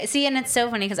love it. See, and it's so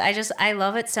funny because I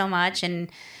love it so much. And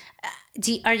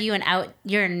do you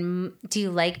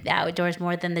like the outdoors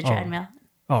more than the treadmill?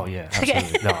 Oh yeah,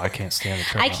 absolutely. No, I can't stand the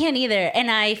treadmill. I can't either,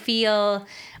 and I feel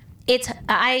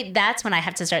that's when I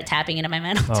have to start tapping into my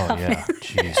mental toughness.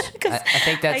 Yeah, jeez. I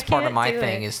think that's part of my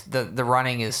thing is the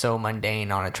running is so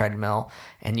mundane on a treadmill,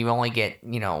 and you only get,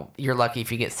 you're lucky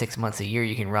if you get 6 months a year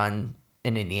you can run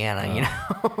in Indiana,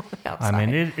 outside. I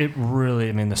mean, it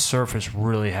really, the surface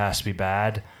really has to be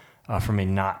bad for me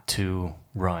not to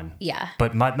run. Yeah.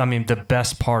 But the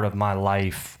best part of my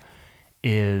life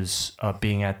is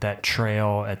being at that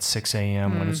trail at 6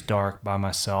 a.m. when it's dark by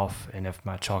myself, and if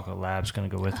my chocolate lab's going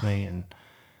to go with me, and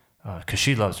because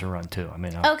she loves to run too.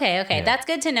 Okay, yeah. That's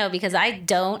good to know because I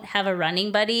don't have a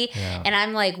running buddy, and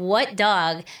I'm like, what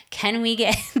dog can we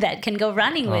get that can go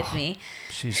running with me?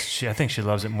 I think she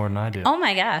loves it more than I do. Oh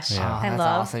my gosh, I that's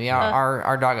love. Awesome. Yeah,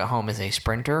 our dog at home is a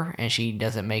sprinter, and she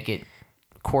doesn't make it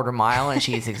quarter mile, and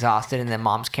she's exhausted, and then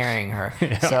mom's carrying her.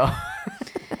 Yeah. So,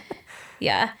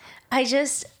 yeah.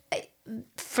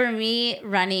 For me,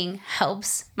 running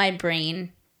helps my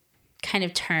brain kind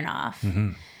of turn off.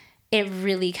 Mm-hmm. It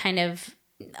really kind of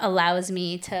allows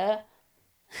me to,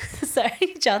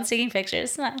 sorry, John's taking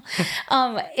pictures. Smile.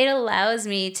 It allows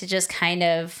me to just kind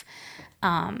of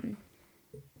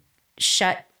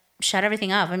shut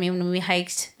everything off. When we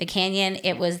hiked the canyon,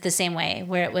 it was the same way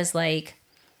where it was like,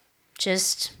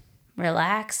 just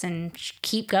relax and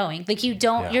keep going. Like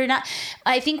you're not,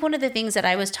 I think one of the things that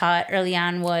I was taught early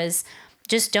on was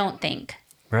just don't think.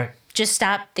 Right. Just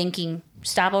stop thinking,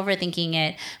 stop overthinking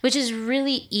it, which is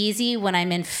really easy when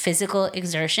I'm in physical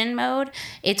exertion mode.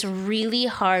 It's really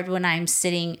hard when I'm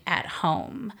sitting at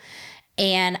home.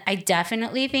 And I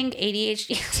definitely think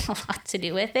ADHD has a lot to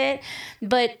do with it,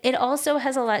 but it also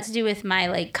has a lot to do with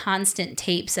my constant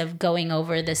tapes of going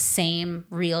over the same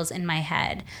reels in my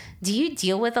head. Do you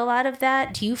deal with a lot of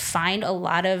that? Do you find a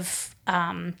lot of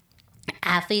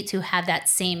athletes who have that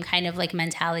same kind of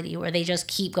mentality where they just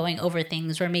keep going over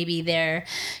things, where maybe they're,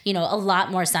 a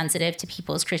lot more sensitive to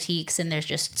people's critiques and they're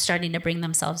just starting to bring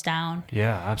themselves down?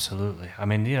 Yeah, absolutely.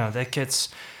 That gets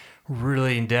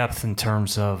really in depth in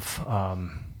terms of,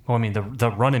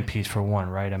 the running piece for one,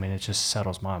 right? It just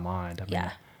settles my mind.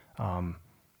 And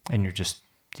you're just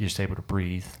able to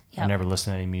breathe. Yep. I never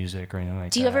listen to any music or anything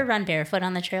like that. Do you ever run barefoot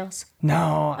on the trails?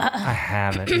 No, I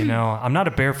haven't. I'm not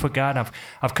a barefoot guy. And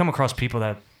I've come across people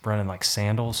that run in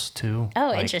sandals too.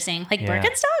 Oh, interesting.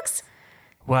 Birkenstocks?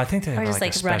 Well, I think they have just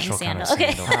a special running kind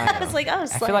sandal. of sandal. I was like, oh, I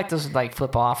feel like those would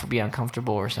flip off or be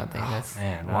uncomfortable or something. That's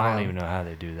man, I don't even know how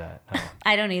they do that. No.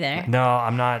 I don't either. No,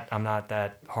 I'm not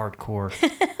that hardcore.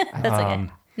 That's okay.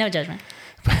 No judgment.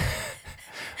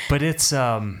 But it's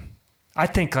I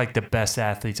think the best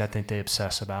athletes, I think they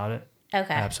obsess about it.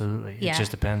 Okay. Absolutely. Yeah. It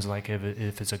just depends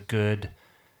if it's a good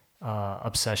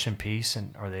obsession piece,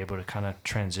 and are they able to kind of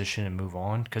transition and move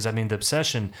on? Because the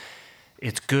obsession,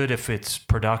 it's good if it's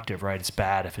productive, right? It's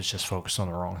bad if it's just focused on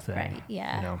the wrong thing. Right.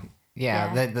 Yeah.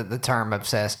 Yeah. The term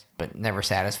obsessed but never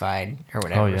satisfied or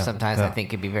whatever sometimes I think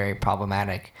could be very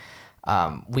problematic.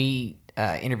 We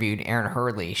interviewed Erin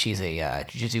Hurley. She's a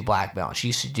jiu-jitsu black belt. She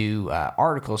used to do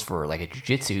articles for a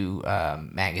jiu-jitsu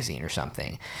magazine or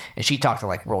something, and she talked to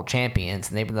world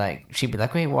champions, and she'd be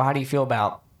like, "Wait, well, how do you feel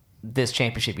about this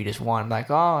championship you just won?"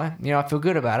 Like, "Oh, I feel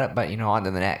good about it, but on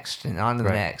to the next, and on to the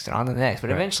next, and on to the next."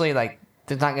 But eventually,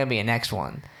 there's not going to be a next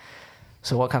one.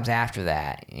 So what comes after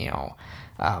that? And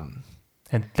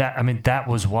that that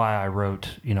was why I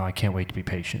wrote, I Can't Wait to Be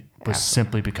Patient, was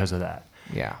simply because of that.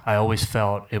 Yeah. I always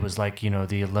felt it was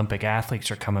the Olympic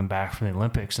athletes are coming back from the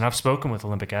Olympics, and I've spoken with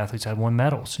Olympic athletes that won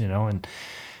medals, and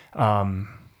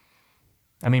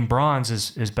bronze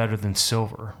is better than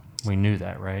silver. We knew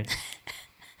that, right?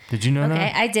 Did you know that?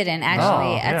 Okay, I didn't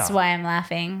actually. Oh, yeah. That's why I'm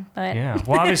laughing. But Yeah.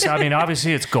 Well,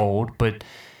 obviously it's gold, but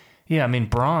yeah,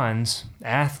 bronze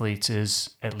athletes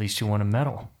is at least you won a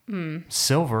medal.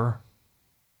 Silver,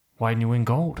 why didn't you win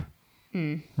gold?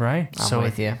 Right? I'm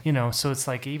with you. So it's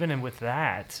like even with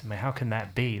that, how can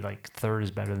that be? Like third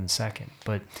is better than second.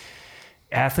 But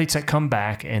athletes that come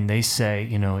back and they say,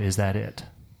 is that it?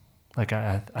 Like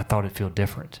I thought it'd feel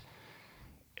different.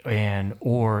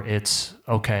 Or it's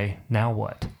okay, now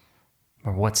what?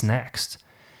 Or what's next?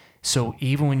 So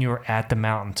even when you're at the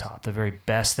mountaintop, the very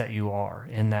best that you are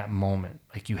in that moment,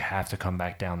 like you have to come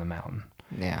back down the mountain.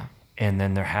 Yeah. And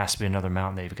then there has to be another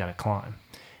mountain that you've got to climb.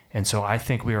 And so I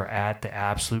think we are at the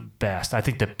absolute best. I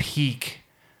think the peak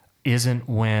isn't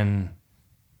when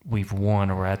we've won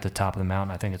or we're at the top of the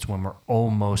mountain. I think it's when we're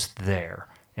almost there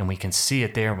and we can see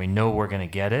it there and we know we're going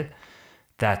to get it.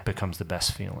 That becomes the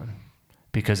best feeling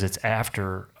because it's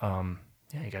after,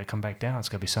 you got to come back down. It's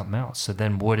got to be something else. So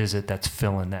then what is it that's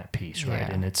filling that piece, right?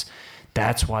 Yeah. And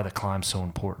that's why the climb's so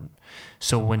important.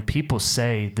 So when people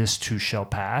say this too shall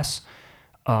pass,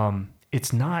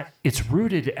 it's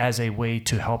rooted as a way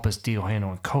to help us deal,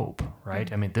 handle, and cope, right?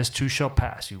 This too shall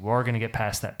pass. You are going to get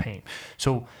past that pain.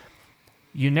 So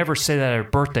you never say that at a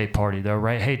birthday party, though,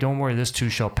 right? Hey, don't worry, this too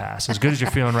shall pass. As good as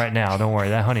you're feeling right now, don't worry,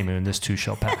 that honeymoon, this too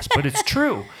shall pass. But it's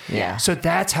true. Yeah. So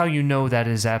that's how you know that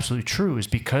is absolutely true, is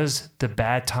because the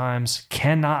bad times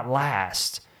cannot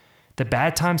last. The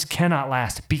bad times cannot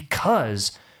last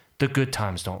because the good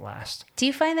times don't last. do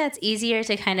you find that's easier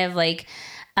to kind of like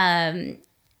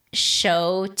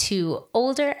show to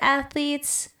older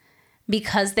athletes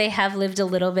because they have lived a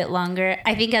little bit longer?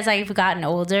 I think as I've gotten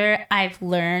older, I've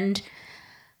learned,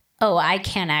 I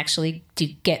can actually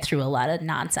get through a lot of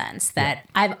nonsense that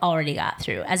I've already got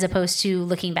through, as opposed to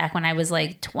looking back when I was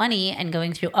like 20 and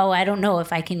going through, I don't know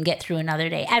if I can get through another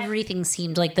day. Everything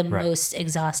seemed like the most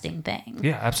exhausting thing.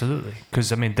 Yeah, absolutely. Because,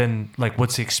 then, like,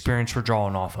 what's the experience we're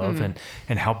drawing off of and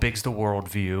how big's the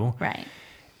worldview? Right.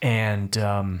 And,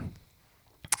 and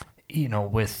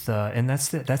that's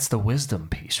the wisdom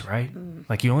piece, right?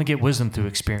 Like, you only get wisdom through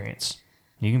experience.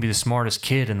 You can be the smartest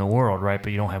kid in the world, right?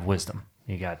 But you don't have wisdom.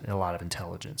 You got a lot of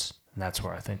intelligence. And that's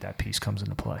where I think that piece comes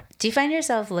into play. Do you find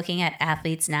yourself looking at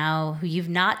athletes now who you've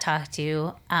not talked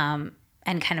to and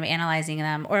kind of analyzing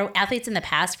them, or athletes in the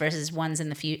past versus ones in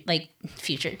the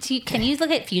future? Can you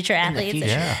look at future athletes?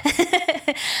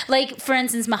 Yeah. Like, for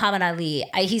instance, Muhammad Ali.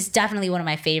 He's definitely one of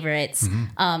my favorites.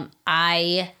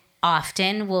 I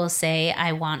often will say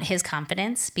I want his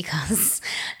confidence because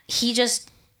he just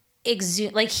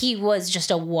he was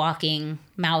just a walking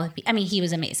mouth. He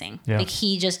was amazing. Yeah. Like,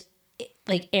 he just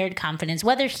aired confidence,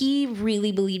 whether he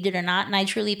really believed it or not. And I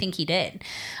truly think he did.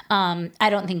 I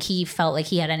don't think he felt like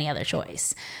he had any other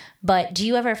choice. But do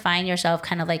you ever find yourself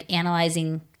kind of like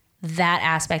analyzing that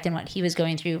aspect and what he was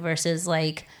going through versus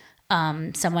like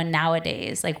someone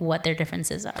nowadays, like what their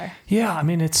differences are? Yeah.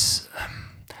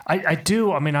 I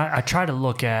do. I try to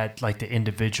look at like the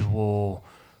individual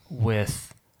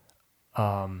with,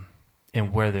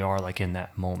 and where they are like in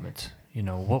that moment, you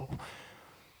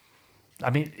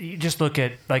just look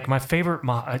at like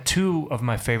two of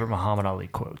my favorite Muhammad Ali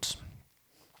quotes.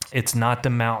 It's not the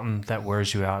mountain that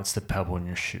wears you out. It's the pebble in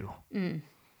your shoe.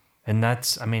 And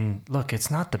that's, look,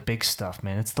 it's not the big stuff,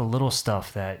 man. It's the little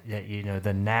stuff that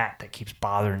the gnat that keeps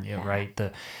bothering you, right?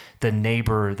 The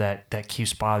neighbor that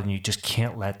keeps bothering you. You just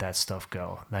can't let that stuff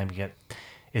go.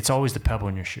 It's always the pebble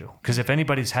in your shoe. Because if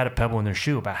anybody's had a pebble in their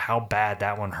shoe, about how bad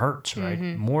that one hurts, right?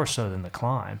 More so than the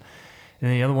climb. And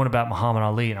then the other one about Muhammad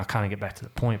Ali, and I'll kind of get back to the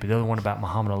point, but the other one about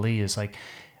Muhammad Ali is like,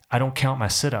 I don't count my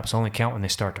sit-ups. I only count when they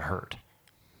start to hurt.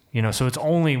 So it's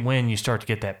only when you start to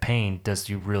get that pain does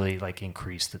you really like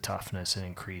increase the toughness and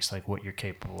increase like what you're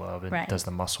capable of, and does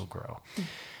the muscle grow.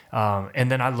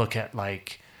 And then I look at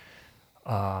like,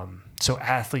 so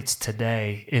athletes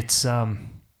today, it's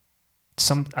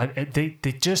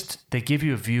they give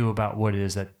you a view about what it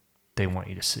is that they want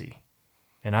you to see.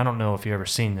 And I don't know if you've ever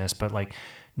seen this, but like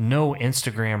no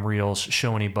Instagram reels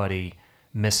show anybody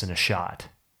missing a shot.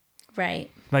 Right.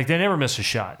 Like they never miss a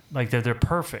shot. Like they're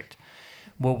perfect.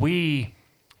 Well, we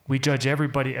judge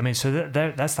everybody. So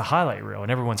that's the highlight reel,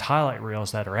 and everyone's highlight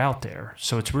reels that are out there.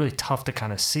 So it's really tough to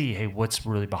kind of see, hey, what's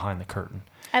really behind the curtain.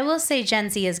 I will say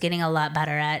Gen Z is getting a lot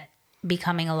better at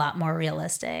becoming a lot more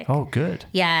realistic. Oh, good.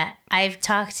 Yeah. I've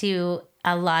talked to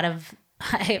a lot of,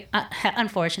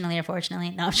 unfortunately or fortunately,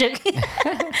 no, I'm joking.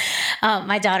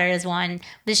 My daughter is one,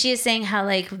 but she is saying how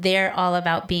like they're all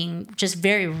about being just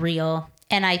very real.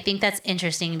 And I think that's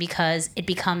interesting because it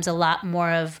becomes a lot more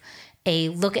of a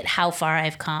look at how far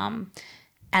I've come.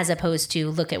 as opposed to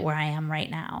look at where I am right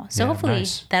now. So Yeah, hopefully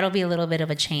nice. that'll be a little bit of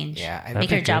a change. Yeah,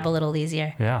 Make your job a little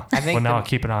easier. Yeah. I think now I'll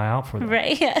keep an eye out for that.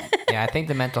 Right. Yeah, I think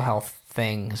the mental health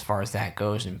thing, as far as that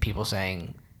goes, and people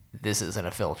saying this isn't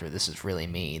a filter, this is really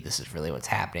me, this is really what's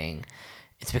happening.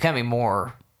 It's becoming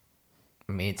more.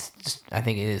 I mean, it's just. I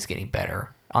think it is getting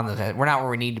better. We're not where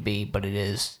we need to be, but it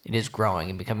is growing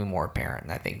and becoming more apparent.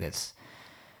 And I think that's.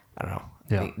 I don't know.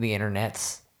 Yeah. The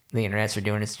internets are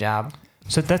doing its job.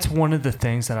 So that's one of the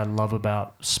things that I love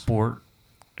about sport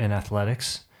and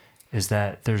athletics is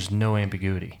that there's no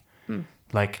ambiguity.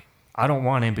 Like, I don't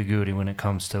want ambiguity when it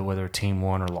comes to whether a team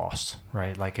won or lost,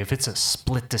 right? Like, if it's a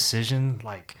split decision,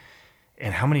 like,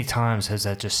 and how many times has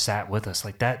that just sat with us?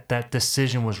 Like, that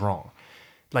decision was wrong.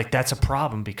 Like, that's a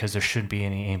problem because there shouldn't be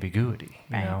any ambiguity,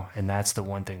 you know? And that's the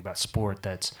one thing about sport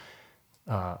that's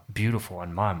beautiful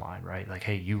in my mind, right? Like,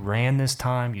 hey, you ran this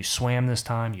time, you swam this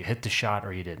time, you hit the shot,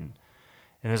 or you didn't.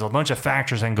 And there's a bunch of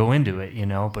factors that can go into it, you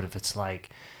know, but if it's like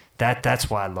that's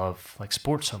why I love like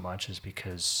sports so much, is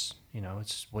because, you know,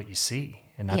 it's what you see.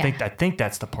 And I think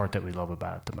that's the part that we love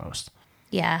about it the most.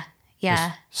 Yeah.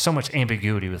 There's so much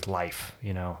ambiguity with life,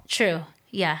 you know. True.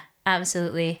 Yeah,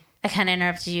 absolutely. I kind of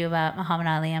interrupted you about Muhammad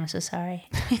Ali. I'm so sorry.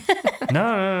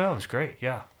 No, it was great.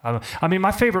 Yeah. I mean,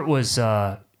 my favorite was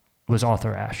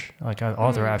Arthur Ashe. Like,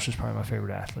 Arthur Ashe was probably my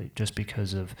favorite athlete, just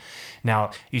because of.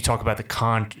 Now you talk about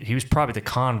he was probably the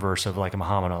converse of like a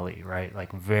Muhammad Ali, right?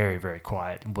 Like, very, very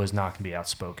quiet, was not going to be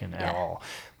outspoken at all.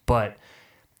 But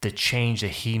the change that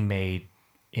he made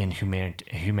in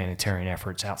humanitarian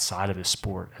efforts outside of his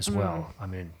sport as well. I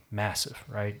mean, massive,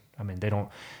 right? I mean,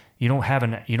 you don't have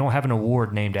an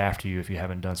award named after you if you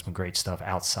haven't done some great stuff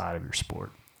outside of your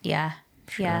sport. Yeah.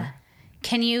 Sure. Yeah.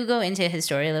 Can you go into his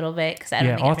story a little bit? Because I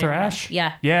don't think Arthur everyone Ashe. knows.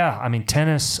 Yeah. Yeah. I mean,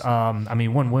 tennis. Won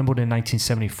Wimbledon in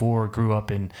 1974. Grew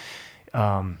up in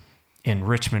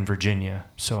Richmond, Virginia.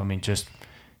 So I mean, just,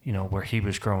 you know, where he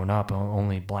was growing up,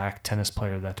 only black tennis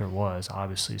player that there was,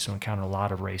 obviously. So encountered a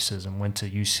lot of racism. Went to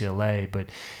UCLA, but,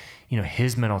 you know,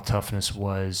 his mental toughness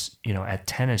was, you know, at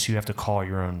tennis you have to call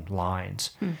your own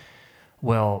lines.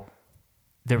 Well,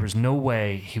 there was no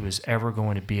way he was ever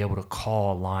going to be able to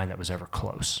call a line that was ever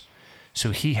close.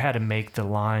 So he had to make the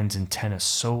lines in tennis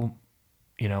so,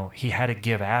 you know, he had to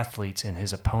give athletes and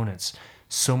his opponents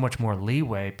so much more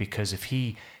leeway, because if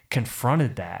he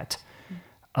confronted that,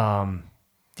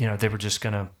 you know, they were just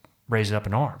going to raise it up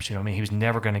in arms. You know what I mean? He was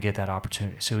never going to get that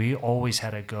opportunity. So he always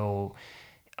had to go,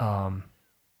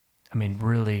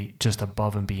 really just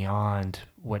above and beyond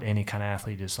what any kind of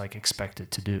athlete is like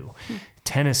expected to do.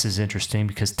 Tennis is interesting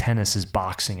because tennis is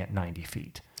boxing at 90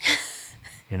 feet.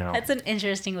 You know, That's an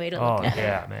interesting way to look at it. Oh,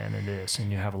 yeah, man, it is.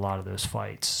 And you have a lot of those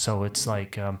fights. So it's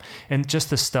like, and just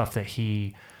the stuff that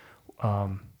he,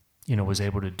 you know, was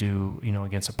able to do, you know,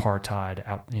 against apartheid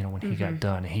out, you know, when he got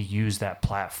done, he used that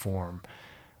platform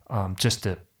just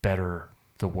to better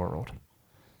the world.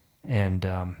 And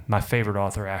my favorite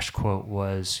Arthur Ashe quote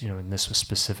was, you know, and this was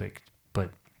specific,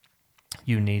 but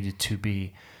you needed to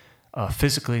be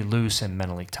physically loose and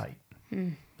mentally tight.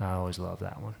 I always love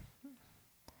that one.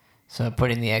 So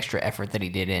putting the extra effort that he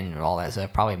did in and all that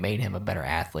stuff probably made him a better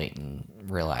athlete, and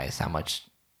realized how much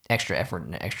extra effort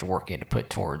and extra work he had to put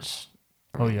towards.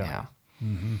 Oh, yeah.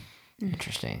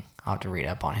 Interesting. I'll have to read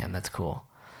up on him. That's cool.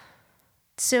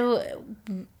 So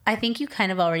I think you kind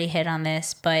of already hit on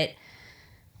this, but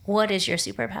what is your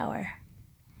superpower?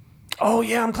 Oh,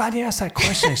 yeah, I'm glad you asked that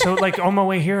question. So, like, on my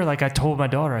way here, like, I told my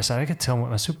daughter, I said, I could tell him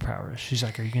what my superpower is. She's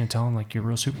like, are you going to tell him, like, your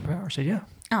real superpower? I said, yeah.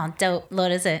 Oh, dope.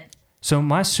 What is it? So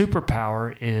my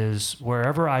superpower is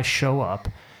wherever I show up,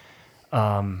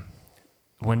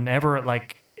 whenever,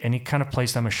 like, any kind of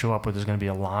place I'm going to show up where there's going to be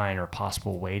a line or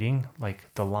possible waiting, like,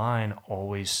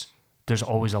 there's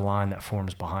always a line that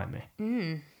forms behind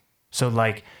me. So,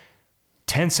 like,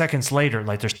 10 seconds later,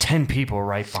 like, there's 10 people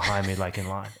right behind me, like, in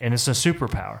line. And it's a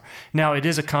superpower. Now, it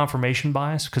is a confirmation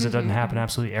bias because it doesn't happen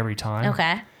absolutely every time.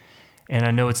 Okay. And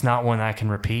I know it's not one I can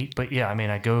repeat, but yeah, I mean,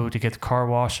 I go to get the car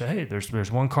washed. Hey, there's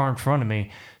one car in front of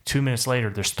me. 2 minutes later,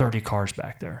 there's 30 cars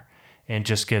back there, and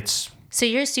just gets. So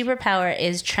your superpower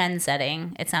is trend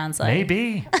setting. It sounds like.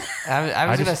 Maybe. I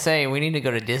was going to say, we need to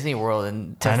go to Disney World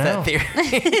and test that theory.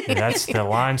 That's the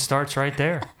line starts right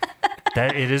there.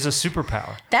 That it is a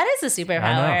superpower. That is a superpower.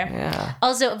 I know. Yeah.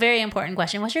 Also, a very important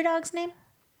question. What's your dog's name?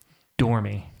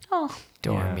 Dormy. Oh.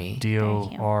 Dormy.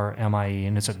 Dormie,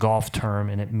 and it's a golf term,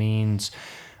 and it means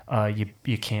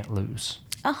you can't lose.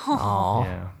 Oh.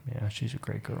 Yeah, she's a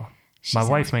great girl. My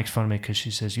wife makes fun of me because she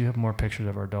says, you have more pictures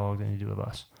of our dog than you do of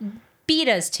us. B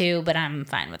does too, but I'm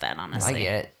fine with that, honestly. I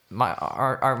get it.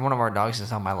 One of our dogs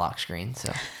is on my lock screen,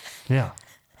 so. Yeah.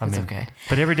 It's okay.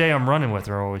 But every day I'm running with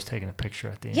her, always taking a picture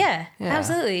at the end. Yeah, Yeah.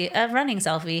 absolutely. A running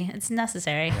selfie. It's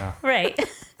necessary. Yeah. Right.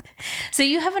 So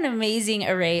you have an amazing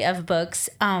array of books.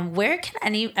 Where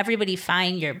can everybody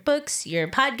find your books, your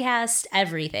podcast,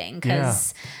 everything?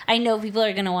 Because I know people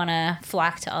are going to want to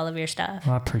flock to all of your stuff.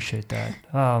 Well, I appreciate that.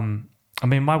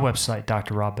 My website,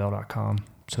 drrobbell.com.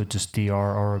 So just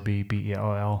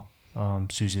DRROBBELL.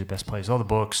 It's usually the best place. All the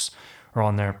books are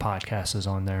on there. Podcast is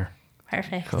on there.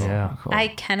 Perfect. Cool. Yeah. Cool. I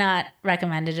cannot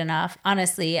recommend it enough.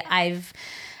 Honestly, I've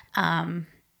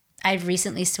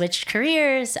recently switched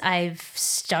careers. I've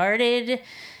started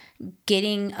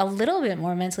getting a little bit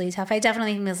more mentally tough. I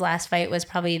definitely think this last fight was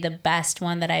probably the best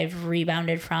one that I've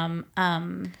rebounded from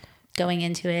going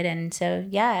into it. And so,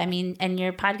 and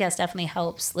your podcast definitely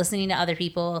helps. Listening to other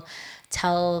people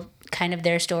tell kind of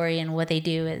their story and what they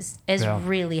do is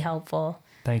really helpful.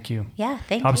 Thank you. Yeah,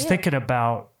 thank you. I was thinking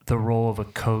about the role of a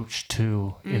coach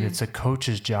too, and it's a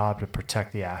coach's job to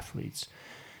protect the athletes.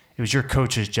 It was your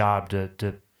coach's job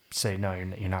to say, no,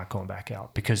 you're not going back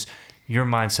out, because your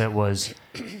mindset was,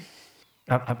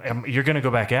 you're going to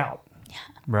go back out. Yeah.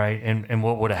 Right. And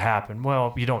what would have happened?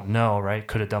 Well, you don't know, right?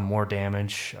 Could have done more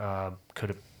damage. Could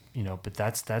have, but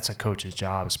that's a coach's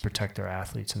job, is protect their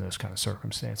athletes in those kind of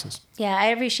circumstances. Yeah. I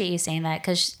appreciate you saying that,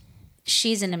 because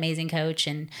she's an amazing coach.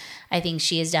 And I think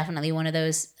she is definitely one of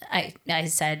those, I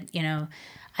said,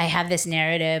 I have this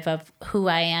narrative of who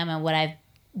I am and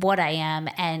what I am.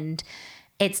 And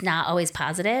it's not always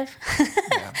positive.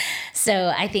 Yeah.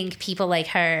 So I think people like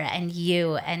her and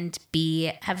you and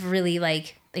B have really,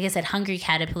 like I said, hungry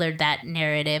caterpillared that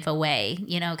narrative away,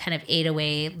 kind of ate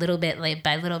away little bit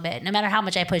by little bit. No matter how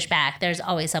much I push back, there's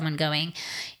always someone going,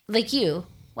 like you,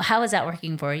 how is that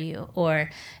working for you? Or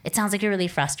it sounds like you're really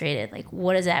frustrated. Like,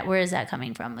 what is that? Where is that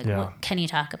coming from? Like, what, can you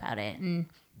talk about it? And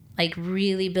like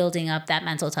really building up that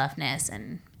mental toughness.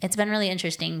 And it's been really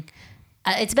interesting.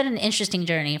 It's been an interesting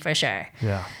journey for sure.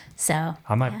 Yeah. So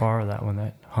I might borrow that one,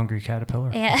 that Hungry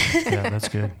Caterpillar. Yeah. Yeah, that's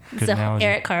good. Good it's analogy.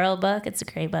 Eric Carle book. It's a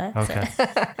great book. Okay. So.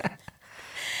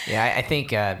 Yeah, I think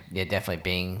definitely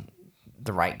being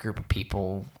the right group of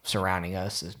people surrounding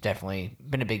us has definitely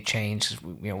been a big change. 'Cause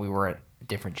we were at a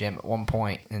different gym at one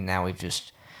point, and now we've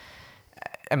just.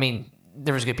 I mean,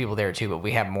 there was good people there too, but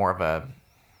we have more of a.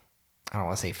 I don't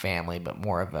want to say family, but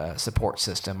more of a support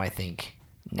system, I think,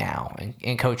 now.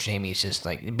 And Coach Jamie's just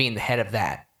like being the head of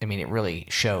that. I mean, it really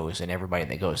shows in everybody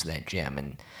that goes to that gym,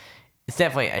 and it's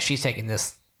definitely she's taking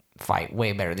this fight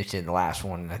way better than she did the last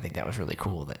one. And I think that was really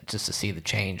cool, that just to see the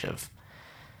change of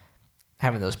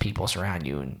having those people surround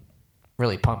you and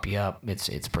really pump you up.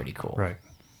 It's pretty cool. Right.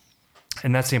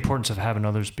 And that's the importance of having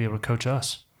others be able to coach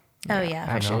us. Oh yeah,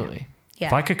 Absolutely. Yeah.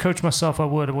 If I could coach myself, I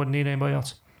would. I wouldn't need anybody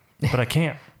else. But I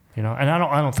can't. And I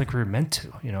don't think we're meant to.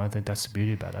 I think that's the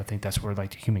beauty about it. I think that's where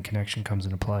like the human connection comes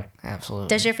into play. Absolutely.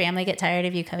 Does your family get tired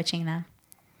of you coaching them?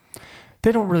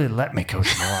 They don't really let me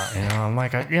coach them a lot. I'm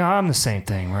like, I'm the same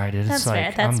thing, right? It's That's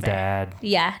like fair. I'm Fair. dad.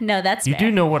 Yeah, no, that's You fair.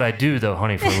 do know what I do though,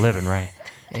 honey, for a living, right?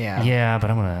 Yeah. Yeah,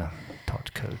 but I'm gonna talk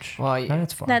to coach. Well, No,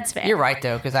 that's fine. That's fair. You're right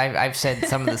though, because I've said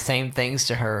some of the same things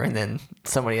to her, and then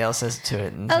somebody else says to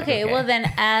it. And it's like, Okay, well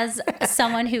then, as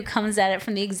someone who comes at it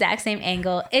from the exact same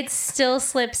angle, it still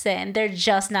slips in. They're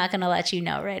just not going to let you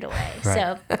know right away.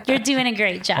 Right. So you're doing a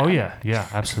great job. Oh yeah,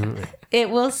 absolutely. It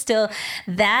will still,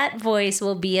 that voice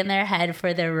will be in their head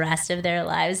for the rest of their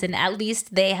lives, and at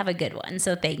least they have a good one.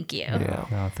 So thank you. Yeah.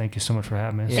 No, thank you so much for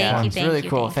having me. It's Yeah, Thank you, it's thank really you,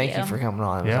 cool. thank Thank you you. for coming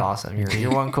on. It was Yeah. awesome.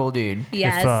 You're one cool dude.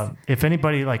 Yes. If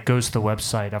anybody like goes to the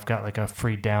website, I've got like a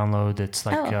free download that's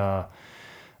like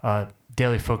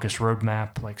daily focus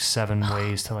roadmap, like 7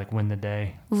 ways to like win the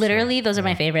day. Literally, those are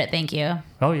my favorite. Thank you.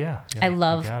 Oh yeah. I you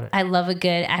love got it. a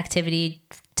good activity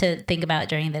to think about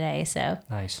during the day. So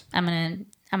Nice. I'm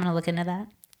gonna look into that.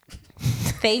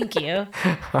 Thank you.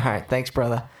 All right. Thanks,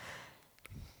 brother.